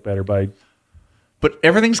going to look better by. But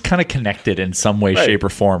everything's kind of connected in some way, shape, or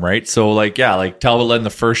form, right? So, like Talbot letting the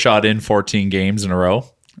first shot in 14 games in a row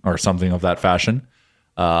or something of that fashion,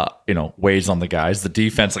 weighs on the guys. The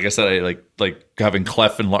defense, like I said, I like having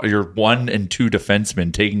Clef and your 1 and 2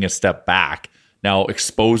 defensemen taking a step back, now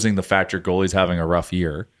exposing the fact your goalie's having a rough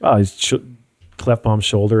year. His Clefbaum's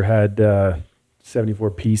shoulder had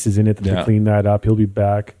 74 pieces in it. They cleaned that up. He'll be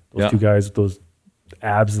back. Those two guys with those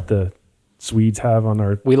abs that the Swedes have on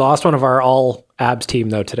our. We lost one of our all abs team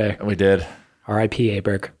though today. And we did. R.I.P.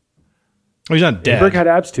 Aberg. Oh, he's not dead. Berg had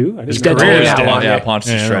abs too. I just dead remember. too. Yeah, Yeah, Pon- yeah. Pontus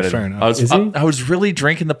is Yeah, no, shredded. fair enough. Is he? I was really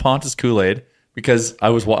drinking the Pontus Kool-Aid because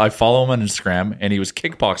I follow him on Instagram and he was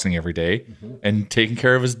kickboxing every day and taking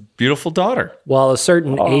care of his beautiful daughter. Well, a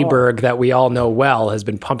certain Aberg that we all know well has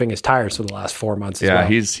been pumping his tires for the last 4 months as Yeah, well.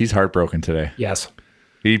 he's heartbroken today. Yes.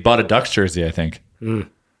 He bought a Ducks jersey, I think.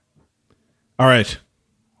 All right.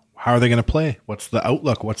 How are they going to play? What's the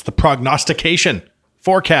outlook? What's the prognostication?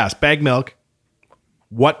 Forecast, bag milk.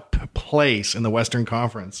 What place in the Western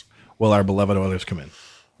Conference will our beloved Oilers come in?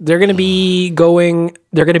 They're going to be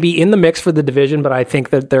in the mix for the division, but I think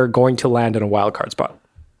that they're going to land in a wild card spot.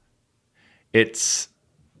 It's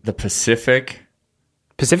the Pacific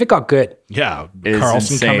Pacific got good. Yeah, is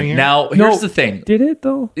Carlson insane. coming here. Now, here's the thing. Did it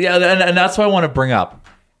though? Yeah, and that's what I want to bring up.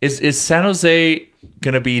 Is San Jose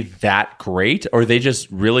going to be that great, or are they just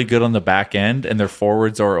really good on the back end and their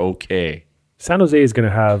forwards are okay? San Jose is going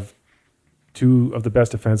to have two of the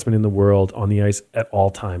best defensemen in the world on the ice at all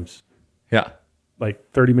times. Yeah.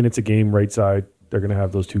 Like 30 minutes a game, right side. They're going to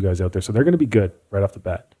have those two guys out there. So they're going to be good right off the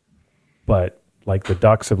bat. But like the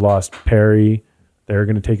Ducks have lost Perry. They're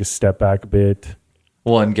going to take a step back a bit.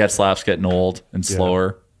 Well, and Getzlaf's getting old and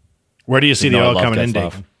slower. Where do you see the I oil love coming in,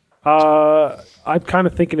 Getzlaf. Dave? I'm kind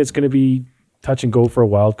of thinking it's going to be touch and go for a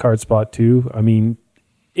wild card spot too. I mean,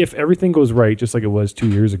 if everything goes right, just like it was 2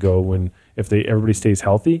 years ago, when everybody stays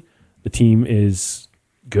healthy, the team is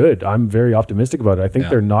good. I'm very optimistic about it. I think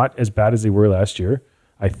they're not as bad as they were last year.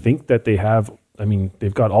 I think that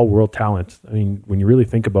they've got all world talent. I mean, when you really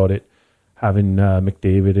think about it, having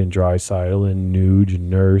McDavid and Draisaitl and Nuge and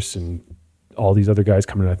Nurse and all these other guys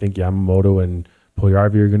coming in, I think Yamamoto and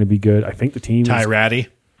Puljujarvi are going to be good. I think the team Ty Ratty.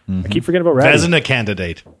 I keep forgetting about Ratty. Vezina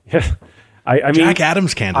candidate. Yeah. I mean, Jack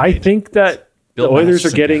Adams candidate. I think that Bill the Oilers are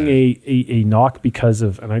Masterson getting a knock because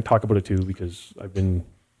of, and I talk about it too because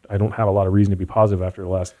I don't have a lot of reason to be positive after the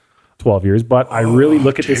last 12 years, but I really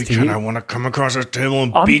look at this team. I want to come across the table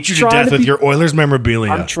and I'm beat you to trying death to with be- your Oilers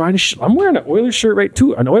memorabilia. I'm wearing an Oilers shirt right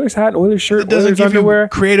too, an Oilers hat, an Oilers shirt, It doesn't Oilers give underwear. you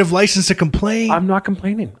creative license to complain. I'm not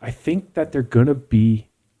complaining. I think that they're going to be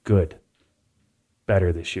good,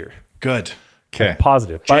 better this year. Good. Okay.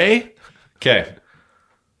 Positive. But Jay? Okay.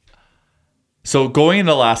 So going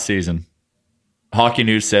into last season, Hockey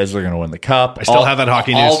News says they're going to win the cup. I still have that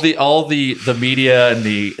Hockey News. All the media and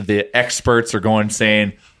the experts are going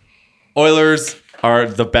saying Oilers are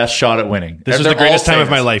the best shot at winning. This was They're the greatest all time saying of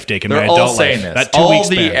my this. life, Dake, in They're my all adult saying life. this. That 2 week all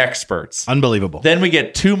the span. experts. Unbelievable. Then we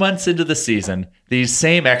get 2 months into the season. These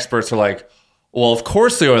same experts are like, well, of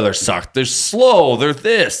course the Oilers suck. They're slow. They're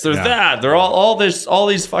this. They're that. They're all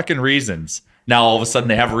these fucking reasons. Now all of a sudden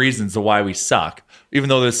they have reasons of why we suck, even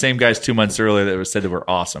though they're the same guys 2 months earlier that said that we're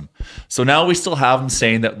awesome. So now we still have them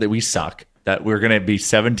saying that we suck, that we're going to be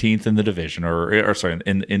 17th in the division or sorry,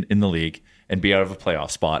 in the league and be out of a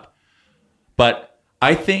playoff spot. But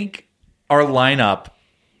I think our lineup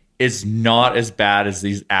is not as bad as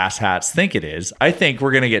these asshats think it is. I think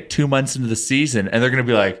we're going to get 2 months into the season and they're going to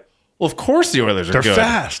be like, well, of course the Oilers are They're good.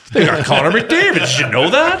 fast. They got Connor McDavid. Did you know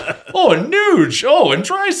that? Oh, and Nuge. Oh, and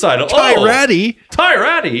Draisaitl. Ty Ratty. Ty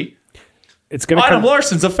Ratty. it's going to Adam come.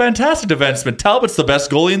 Larsson's a fantastic defenseman. Talbot's the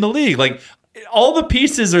best goalie in the league. Like, all the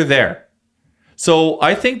pieces are there. So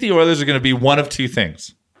I think the Oilers are going to be one of two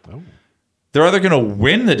things. They're either going to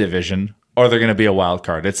win the division or they're going to be a wild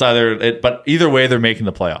card. But either way, they're making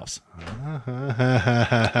the playoffs.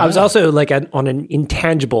 I was also like on an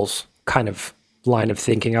intangibles kind of line of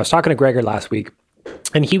thinking. I was talking to Gregor last week,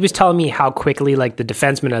 and he was telling me how quickly, like the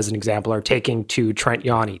defensemen, as an example, are taking to Trent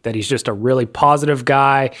Yanni, that he's just a really positive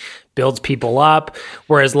guy, builds people up.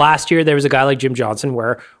 Whereas last year, there was a guy like Jim Johnson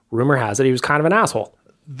where rumor has it he was kind of an asshole.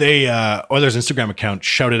 They Oilers Instagram account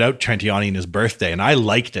shouted out Trent Yanni in his birthday, and I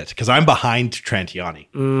liked it because I'm behind Trent Yanni.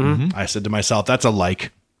 Mm-hmm. I said to myself, "That's a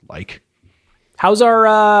like." How's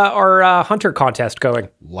our Hunter contest going?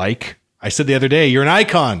 I said the other day, "You're an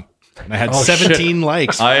icon," and I had 17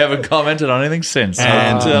 likes. I haven't commented on anything since.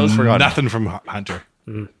 and that was forgotten. nothing from Hunter.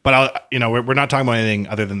 But we're not talking about anything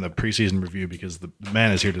other than the preseason review because the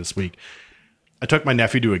man is here this week. I took my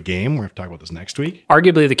nephew to a game. We're going to talk about this next week.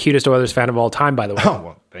 Arguably the cutest Oilers fan of all time, by the way. Oh,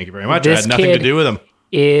 well, thank you very much. This I had nothing to kid do with him.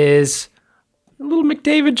 Is a little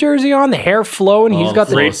McDavid jersey on, the hair flowing. He's got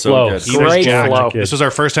the great so flow. good. He great was jacked. flow. This was our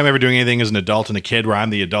first time ever doing anything as an adult and a kid where I'm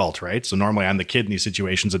the adult, right? So normally I'm the kid in these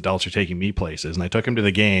situations. Adults are taking me places. And I took him to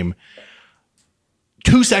the game.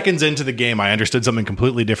 2 seconds into the game, I understood something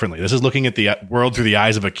completely differently. This is looking at the world through the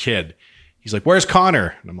eyes of a kid. He's like, "Where's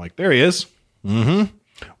Connor?" And I'm like, "There he is." Mm-hmm.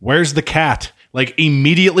 "Where's the cat?" Like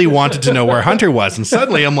immediately wanted to know where Hunter was. And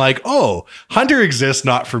suddenly I'm like, oh, Hunter exists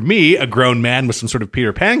not for me, a grown man with some sort of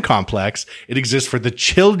Peter Pan complex. It exists for the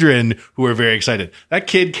children who are very excited. That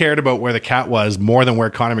kid cared about where the cat was more than where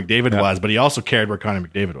Connor McDavid was, but he also cared where Connor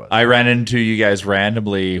McDavid was. I ran into you guys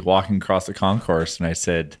randomly walking across the concourse, and I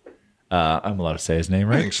said, I'm allowed to say his name,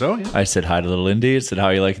 right? I think so, yeah. I said hi to little Indy. I said, how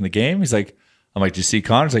are you liking the game? He's like, I'm like, do you see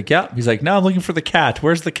Connor? He's like, yeah. He's like, no, I'm looking for the cat.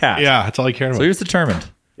 Where's the cat? Yeah, that's all he cared So about. he was determined.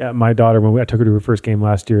 Yeah, my daughter, I took her to her first game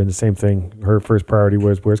last year, and the same thing. Her first priority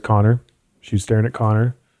was, where's Connor? She was staring at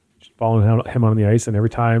Connor. She's following him on the ice, and every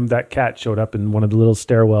time that cat showed up in one of the little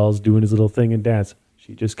stairwells doing his little thing and dance,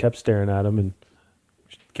 she just kept staring at him, and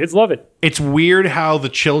kids love it. It's weird how the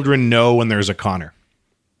children know when there's a Connor.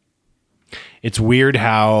 It's weird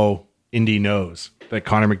how Indy knows that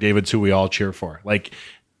Connor McDavid's who we all cheer for. Like,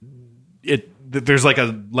 there's like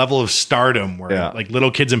a level of stardom where like little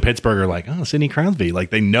kids in Pittsburgh are like, oh, Sidney Crosby. Like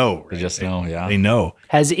they know. Right? They just know, yeah. They know.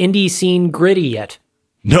 Has Indy seen Gritty yet?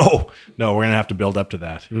 No, we're going to have to build up to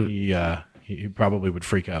that. He probably would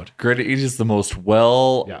freak out. Gritty is the most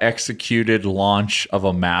well executed launch of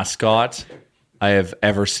a mascot I have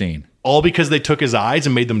ever seen. all because they took his eyes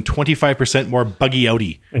and made them 25% more buggy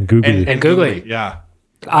outy. And googly. And googly. Yeah.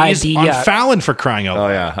 He's He's on Fallon for crying out Oh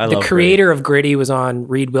loud. yeah, I the love creator of Gritty was on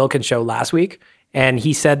Reed Wilkins' show last week, and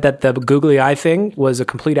he said that the googly eye thing was a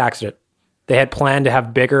complete accident. They had planned to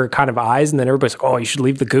have bigger kind of eyes, and then everybody's like, "Oh, you should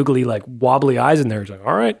leave the googly like wobbly eyes in there." He's like,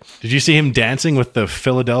 "All right, Did you see him dancing with the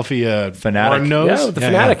Philadelphia Fanatic. horn nose? Yeah, with the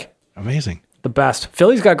Fanatic. Amazing. the best."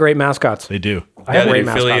 Philly's got great mascots. They do. I have great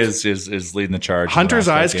Philly mascots. is leading the charge. in the Hunter's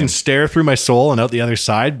mascot eyes game. can stare through my soul and out the other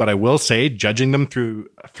side, but I will say, judging them through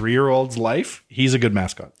a 3-year-old's life, he's a good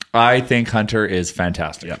mascot. I think Hunter is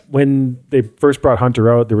fantastic. When they first brought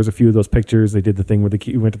Hunter out, there was a few of those pictures. They did the thing where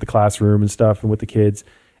he went to the classroom and stuff and with the kids,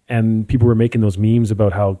 and people were making those memes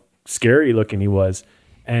about how scary looking he was.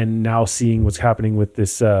 And now seeing what's happening with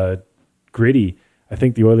this Gritty, I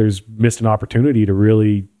think the Oilers missed an opportunity to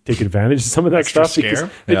really take advantage of some of that Extra stuff. Because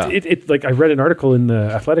scare? Yeah. it like I read an article in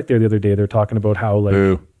the Athletic there the other day. They're talking about how like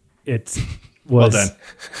Boo. it Well was.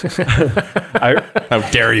 done. How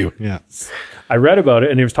dare you? Yeah. I read about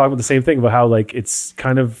it, and he was talking about the same thing about how like it's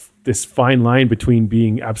kind of this fine line between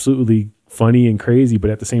being absolutely funny and crazy, but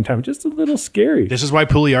at the same time just a little scary. This is why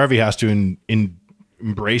Pugliarvi has to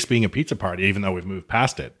embrace being a pizza party, even though we've moved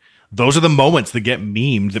past it. Those are the moments that get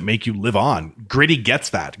memed that make you live on. Gritty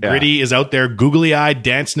gets that. Yeah. Gritty is out there googly-eyed,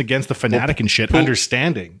 dancing against the Fanatic and shit,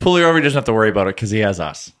 understanding. Pugliarvi doesn't have to worry about it because he has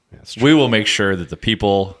us. We will make sure that the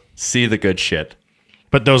people see the good shit.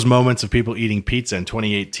 But those moments of people eating pizza in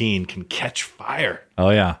 2018 can catch fire.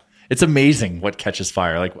 Oh yeah. It's amazing what catches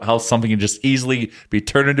fire. Like how something can just easily be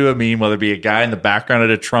turned into a meme, whether it be a guy in the background at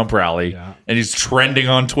a Trump rally and he's trending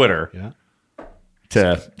on Twitter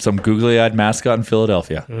to some googly-eyed mascot in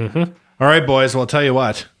Philadelphia. All right, boys. Well, I'll tell you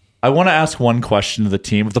what. I want to ask one question to the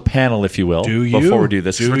team, of the panel, if you will, Do you? before we do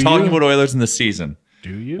this. 'Cause Do we're talking you? about Oilers in the season.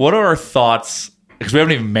 Do you? What are our thoughts? Because we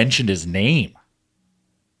haven't even mentioned his name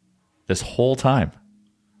this whole time.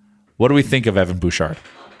 What do we think of Evan Bouchard?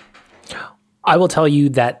 I will tell you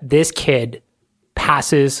that this kid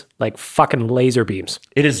passes like fucking laser beams.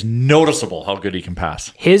 It is noticeable how good he can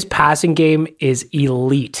pass. His passing game is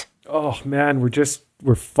elite. Oh man,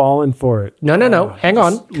 we're falling for it. No. Hang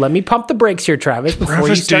on. Let me pump the brakes here, Travis. Before you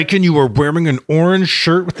Travis start. Dakin, you were wearing an orange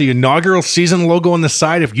shirt with the inaugural season logo on the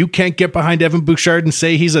side. If you can't get behind Evan Bouchard and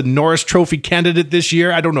say he's a Norris Trophy candidate this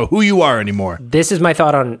year, I don't know who you are anymore. This is my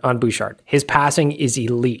thought on Bouchard. His passing is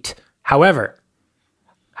elite. However,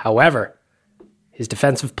 his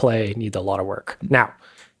defensive play needs a lot of work. Now,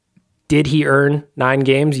 did he earn 9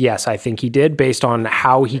 games? Yes, I think he did, based on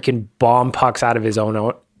how he can bomb pucks out of his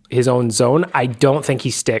own zone. I don't think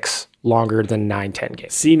he sticks longer than 9-10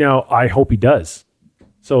 games. See, now I hope he does.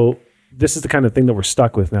 So this is the kind of thing that we're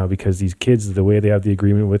stuck with now because these kids, the way they have the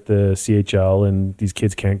agreement with the CHL, and these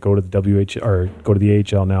kids can't go to the WHL or go to the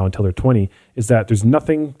AHL now until they're 20, is that there's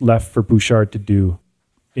nothing left for Bouchard to do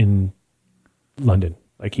in London.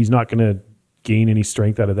 Like he's not going to gain any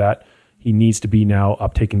strength out of that. He needs to be now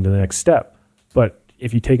up taking the next step. But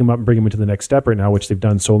if you take him up and bring him into the next step right now, which they've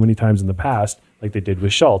done so many times in the past, like they did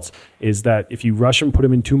with Schultz, is that if you rush him, put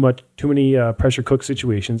him in too many pressure cook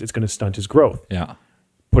situations, it's going to stunt his growth. Yeah.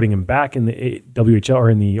 Putting him back in the WHL or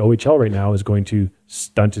in the OHL right now is going to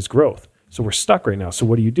stunt his growth. So we're stuck right now. So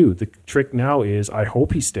what do? The trick now is I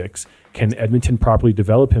hope he sticks. Can Edmonton properly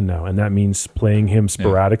develop him now? And that means playing him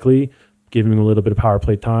sporadically, giving him a little bit of power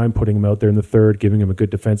play time, putting him out there in the third, giving him a good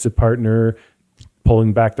defensive partner,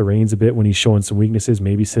 pulling back the reins a bit when he's showing some weaknesses,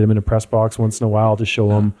 maybe sit him in a press box once in a while to show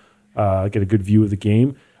him, get a good view of the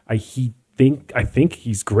game. I think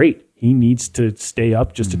he's great. He needs to stay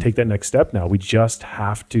up just to take that next step now. We just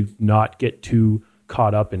have to not get too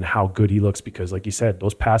caught up in how good he looks because, like you said,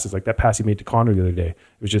 those passes, like that pass he made to Connor the other day,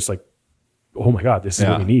 it was just like, oh my God, this is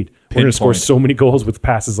what we need. We're going to score so many goals with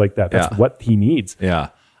passes like that. That's what he needs. Yeah.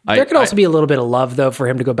 There could also be a little bit of love, though, for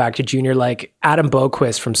him to go back to junior. Like Adam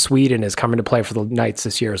Boquist from Sweden is coming to play for the Knights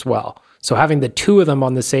this year as well. So having the two of them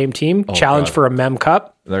on the same team, challenge for a Mem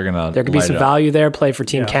Cup, there could be some value there. Play for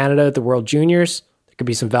Team Canada at the World Juniors. There could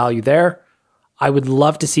be some value there. I would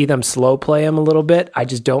love to see them slow play him a little bit. I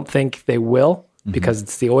just don't think they will because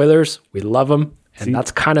it's the Oilers. We love them. And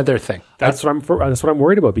that's kind of their thing. That's what I'm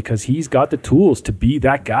worried about because he's got the tools to be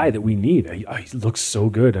that guy that we need. He looks so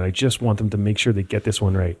good, and I just want them to make sure they get this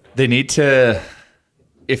one right. They need to,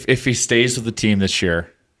 if he stays with the team this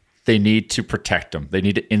year, they need to protect him. They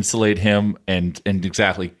need to insulate him and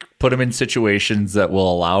exactly put him in situations that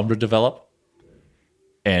will allow him to develop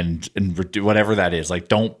and do whatever that is. Like,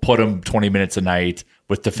 don't put him 20 minutes a night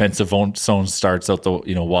with defensive zone starts out the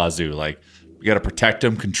wazoo. Like, you got to protect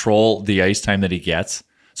him, control the ice time that he gets.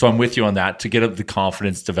 So I'm with you on that to get the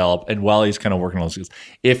confidence develop. And while he's kind of working on those skills,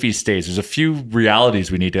 if he stays, there's a few realities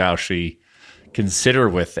we need to actually consider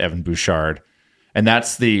with Evan Bouchard. And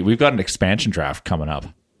that's we've got an expansion draft coming up.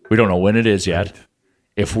 We don't know when it is yet. Right.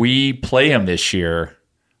 If we play him this year,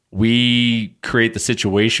 we create the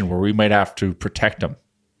situation where we might have to protect him.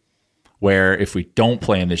 Where if we don't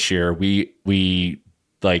play him this year, we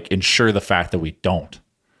like ensure the fact that we don't.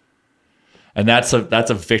 And that's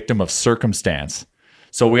a victim of circumstance.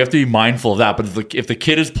 So we have to be mindful of that. But if the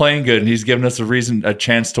kid is playing good and he's giving us a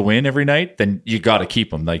chance to win every night, then you got to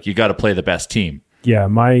keep him. Like, you got to play the best team. Yeah,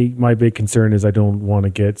 my big concern is I don't want to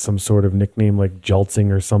get some sort of nickname like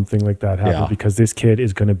Jeltzing or something like that happen because this kid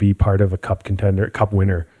is going to be part of a cup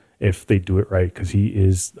winner if they do it right, because he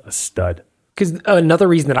is a stud. Because another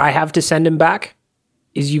reason that I have to send him back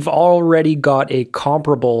is you've already got a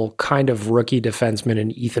comparable kind of rookie defenseman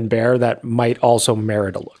in Ethan Bear that might also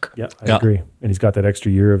merit a look. Yeah, I agree. And he's got that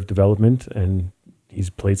extra year of development, and he's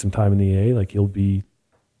played some time in the A. Like, he'll be...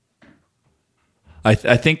 I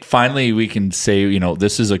think finally we can say,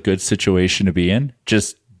 this is a good situation to be in.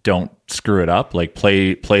 Just don't screw it up. Like,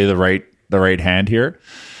 play the right hand here.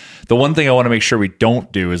 The one thing I want to make sure we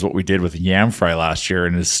don't do is what we did with Yamfry last year,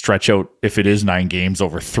 and is stretch out, if it is 9 games,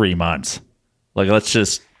 over 3 months. Like, let's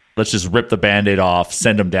just rip the Band-Aid off,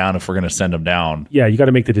 send him down if we're going to send him down. Yeah, you got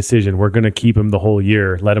to make the decision. We're going to keep him the whole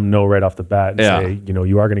year. Let him know right off the bat and say,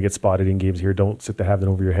 you are going to get spotted in games here. Don't sit to have that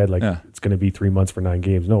over your head like it's going to be 3 months for 9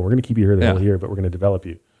 games. No, we're going to keep you here the whole year, but we're going to develop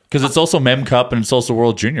you. Because it's also Mem Cup and it's also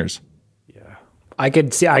World Juniors. Yeah. I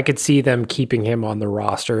could see them keeping him on the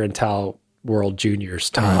roster until World Juniors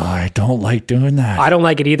time. Oh, I don't like doing that. I don't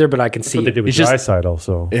like it either, but I can see what they did with Draisaitl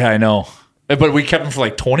also. Yeah, I know. But we kept him for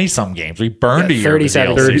like 20-some games. We burned a year.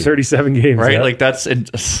 37 games. Right? Yeah. Like, that's...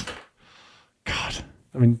 God.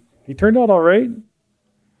 I mean, he turned out all right.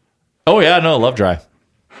 Oh, yeah. No, love Dry.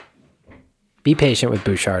 Be patient with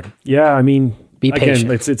Bouchard. Yeah, I mean... Be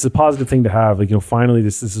patient. Again, it's a positive thing to have. Like, finally,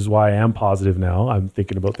 this is why I am positive now. I'm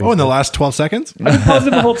thinking about things. Oh, in the last 12 seconds? I've been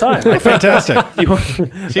positive the whole time. Fantastic.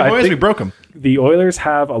 See, boys, we broke them. The Oilers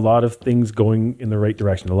have a lot of things going in the right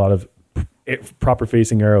direction. A lot of proper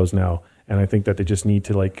facing arrows now. And I think that they just need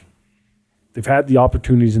to, they've had the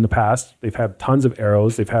opportunities in the past. They've had tons of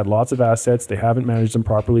arrows. They've had lots of assets. They haven't managed them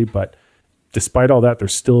properly. But despite all that, they're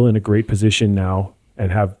still in a great position now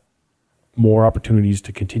and have more opportunities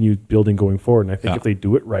to continue building going forward. And I think if they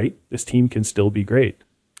do it right, this team can still be great.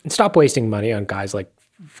 And stop wasting money on guys like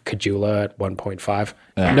Kajula at 1.5.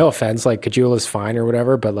 Yeah. No offense, Kajula's fine or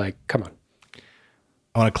whatever, but come on.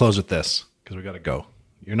 I want to close with this because we got to go.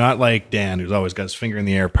 You're not like Dan, who's always got his finger in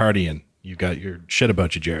the air partying. You've got your shit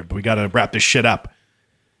about you, Jared, but we got to wrap this shit up.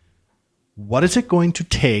 What is it going to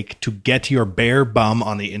take to get your bare bum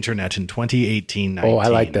on the internet in 2018-19? Oh, I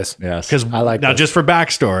like this. Yes. Because now, just for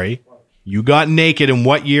backstory, you got naked in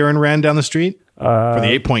what year and ran down the street? For the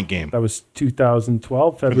 8-point game. That was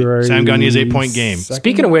 2012, February. Sam Gagner's 8-point game.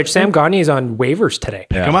 Speaking of which, Sam Gagner's on waivers today.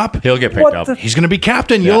 Yeah. Come up. He'll get picked up. He's going to be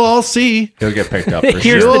captain. You'll all see. He'll get picked up. For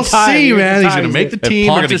Here's sure. the time. See, man. He's going to make the team.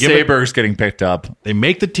 Pontus Aberg's getting picked up. They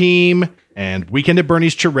make the team, and Weekend at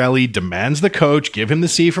Bernie's Chiarelli demands the coach give him the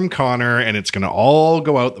C from Connor, and it's going to all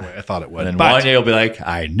go out the way I thought it would. And then Wanye will be like,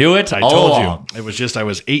 I knew it. I told you. It was just I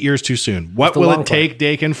was 8 years too soon. What will it take,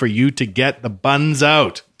 Dakin, for you to get the buns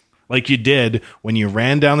out? Like you did when you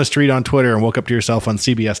ran down the street on Twitter and woke up to yourself on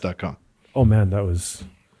CBS.com. Oh, man, that was...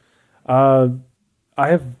 I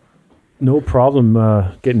have no problem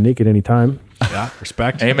getting naked anytime. Yeah,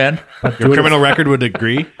 respect. Amen. Your criminal record would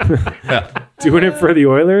agree. Doing it for the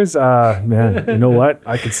Oilers? Man, you know what?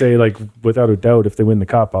 I could say, without a doubt, if they win the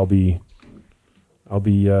Cup, I'll be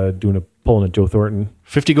pulling a Joe Thornton.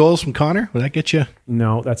 50 goals from Connor? Would that get you?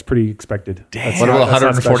 No, that's pretty expected. What about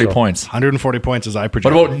 140 points? 140 points as I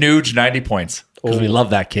project. What about Nuge 90 points? Because we love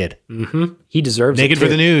that kid. Mm-hmm. He deserves Naked it.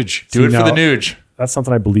 Naked for the Nuge. Do it for the Nuge. That's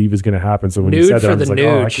something I believe is going to happen. So when you said that, I was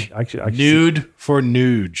like, Nude for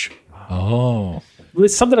Nuge. Oh. Well,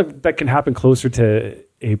 it's something that can happen closer to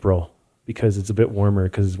April because it's a bit warmer.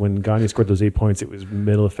 Because when Gagner scored those 8 points, it was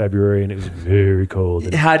middle of February and it was very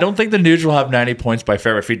cold. Yeah, I don't think the Nuge will have 90 points by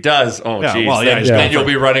February. If he does, then you'll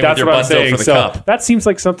be running with your buns out for the Cup. That seems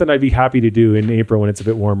like something I'd be happy to do in April when it's a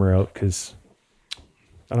bit warmer out because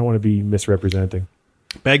I don't want to be misrepresenting.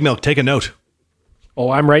 Bag Milk, take a note.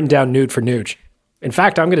 Oh, I'm writing down nude for Nuge. In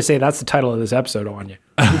fact, I'm going to say that's the title of this episode on you.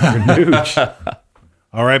 Nuge.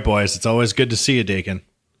 All right, boys. It's always good to see you, Dakin.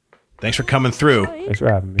 Thanks for coming through. Thanks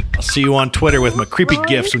for having me. I'll see you on Twitter with my creepy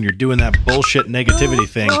gifs when you're doing that bullshit negativity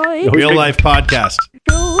thing. Real Life Podcast.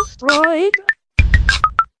 Right.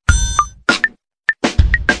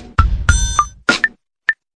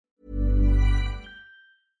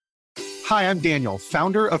 Hi, I'm Daniel,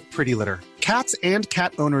 founder of Pretty Litter. Cats and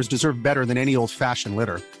cat owners deserve better than any old-fashioned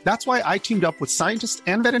litter. That's why I teamed up with scientists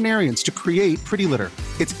and veterinarians to create Pretty Litter.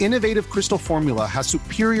 Its innovative crystal formula has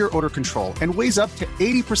superior odor control and weighs up to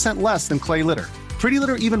 80% less than clay litter. Pretty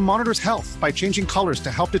Litter even monitors health by changing colors to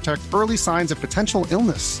help detect early signs of potential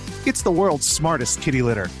illness. It's the world's smartest kitty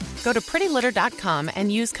litter. Go to prettylitter.com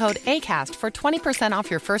and use code ACAST for 20% off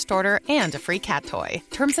your first order and a free cat toy.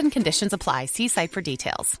 Terms and conditions apply. See site for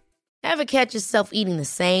details. Ever catch yourself eating the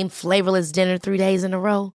same flavorless dinner 3 days in a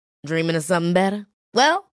row? Dreaming of something better?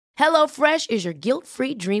 Well, HelloFresh is your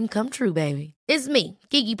guilt-free dream come true, baby. It's me,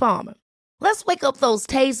 Keke Palmer. Let's wake up those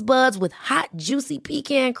taste buds with hot, juicy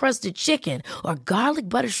pecan-crusted chicken or garlic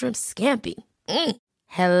butter shrimp scampi.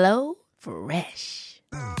 Hello Fresh.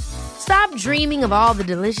 Stop dreaming of all the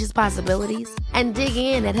delicious possibilities and dig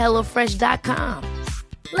in at HelloFresh.com.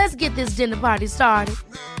 Let's get this dinner party started.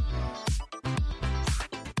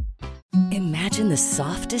 Imagine the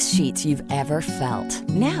softest sheets you've ever felt.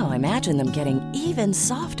 Now imagine them getting even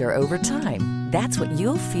softer over time. That's what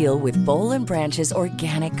you'll feel with Boll & Branch's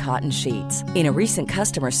organic cotton sheets. In a recent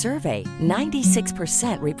customer survey,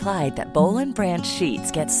 96% replied that Boll & Branch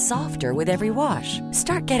sheets get softer with every wash.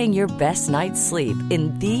 Start getting your best night's sleep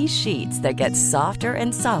in these sheets that get softer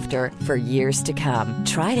and softer for years to come.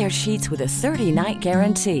 Try their sheets with a 30-night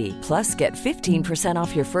guarantee. Plus, get 15%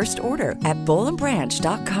 off your first order at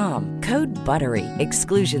bollandbranch.com. Code BUTTERY.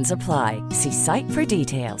 Exclusions apply. See site for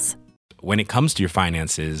details. When it comes to your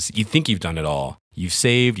finances, you think you've done it all. You've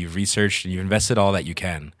saved, you've researched, and you've invested all that you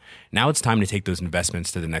can. Now it's time to take those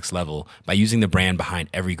investments to the next level by using the brand behind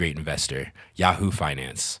every great investor, Yahoo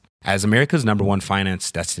Finance. As America's #1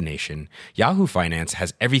 finance destination, Yahoo Finance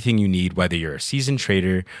has everything you need, whether you're a seasoned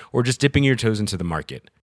trader or just dipping your toes into the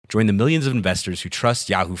market. Join the millions of investors who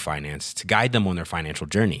trust Yahoo Finance to guide them on their financial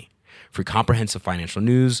journey. For comprehensive financial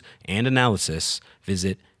news and analysis,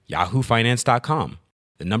 visit yahoofinance.com.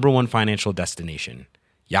 The #1 financial destination,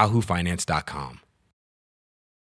 yahoofinance.com.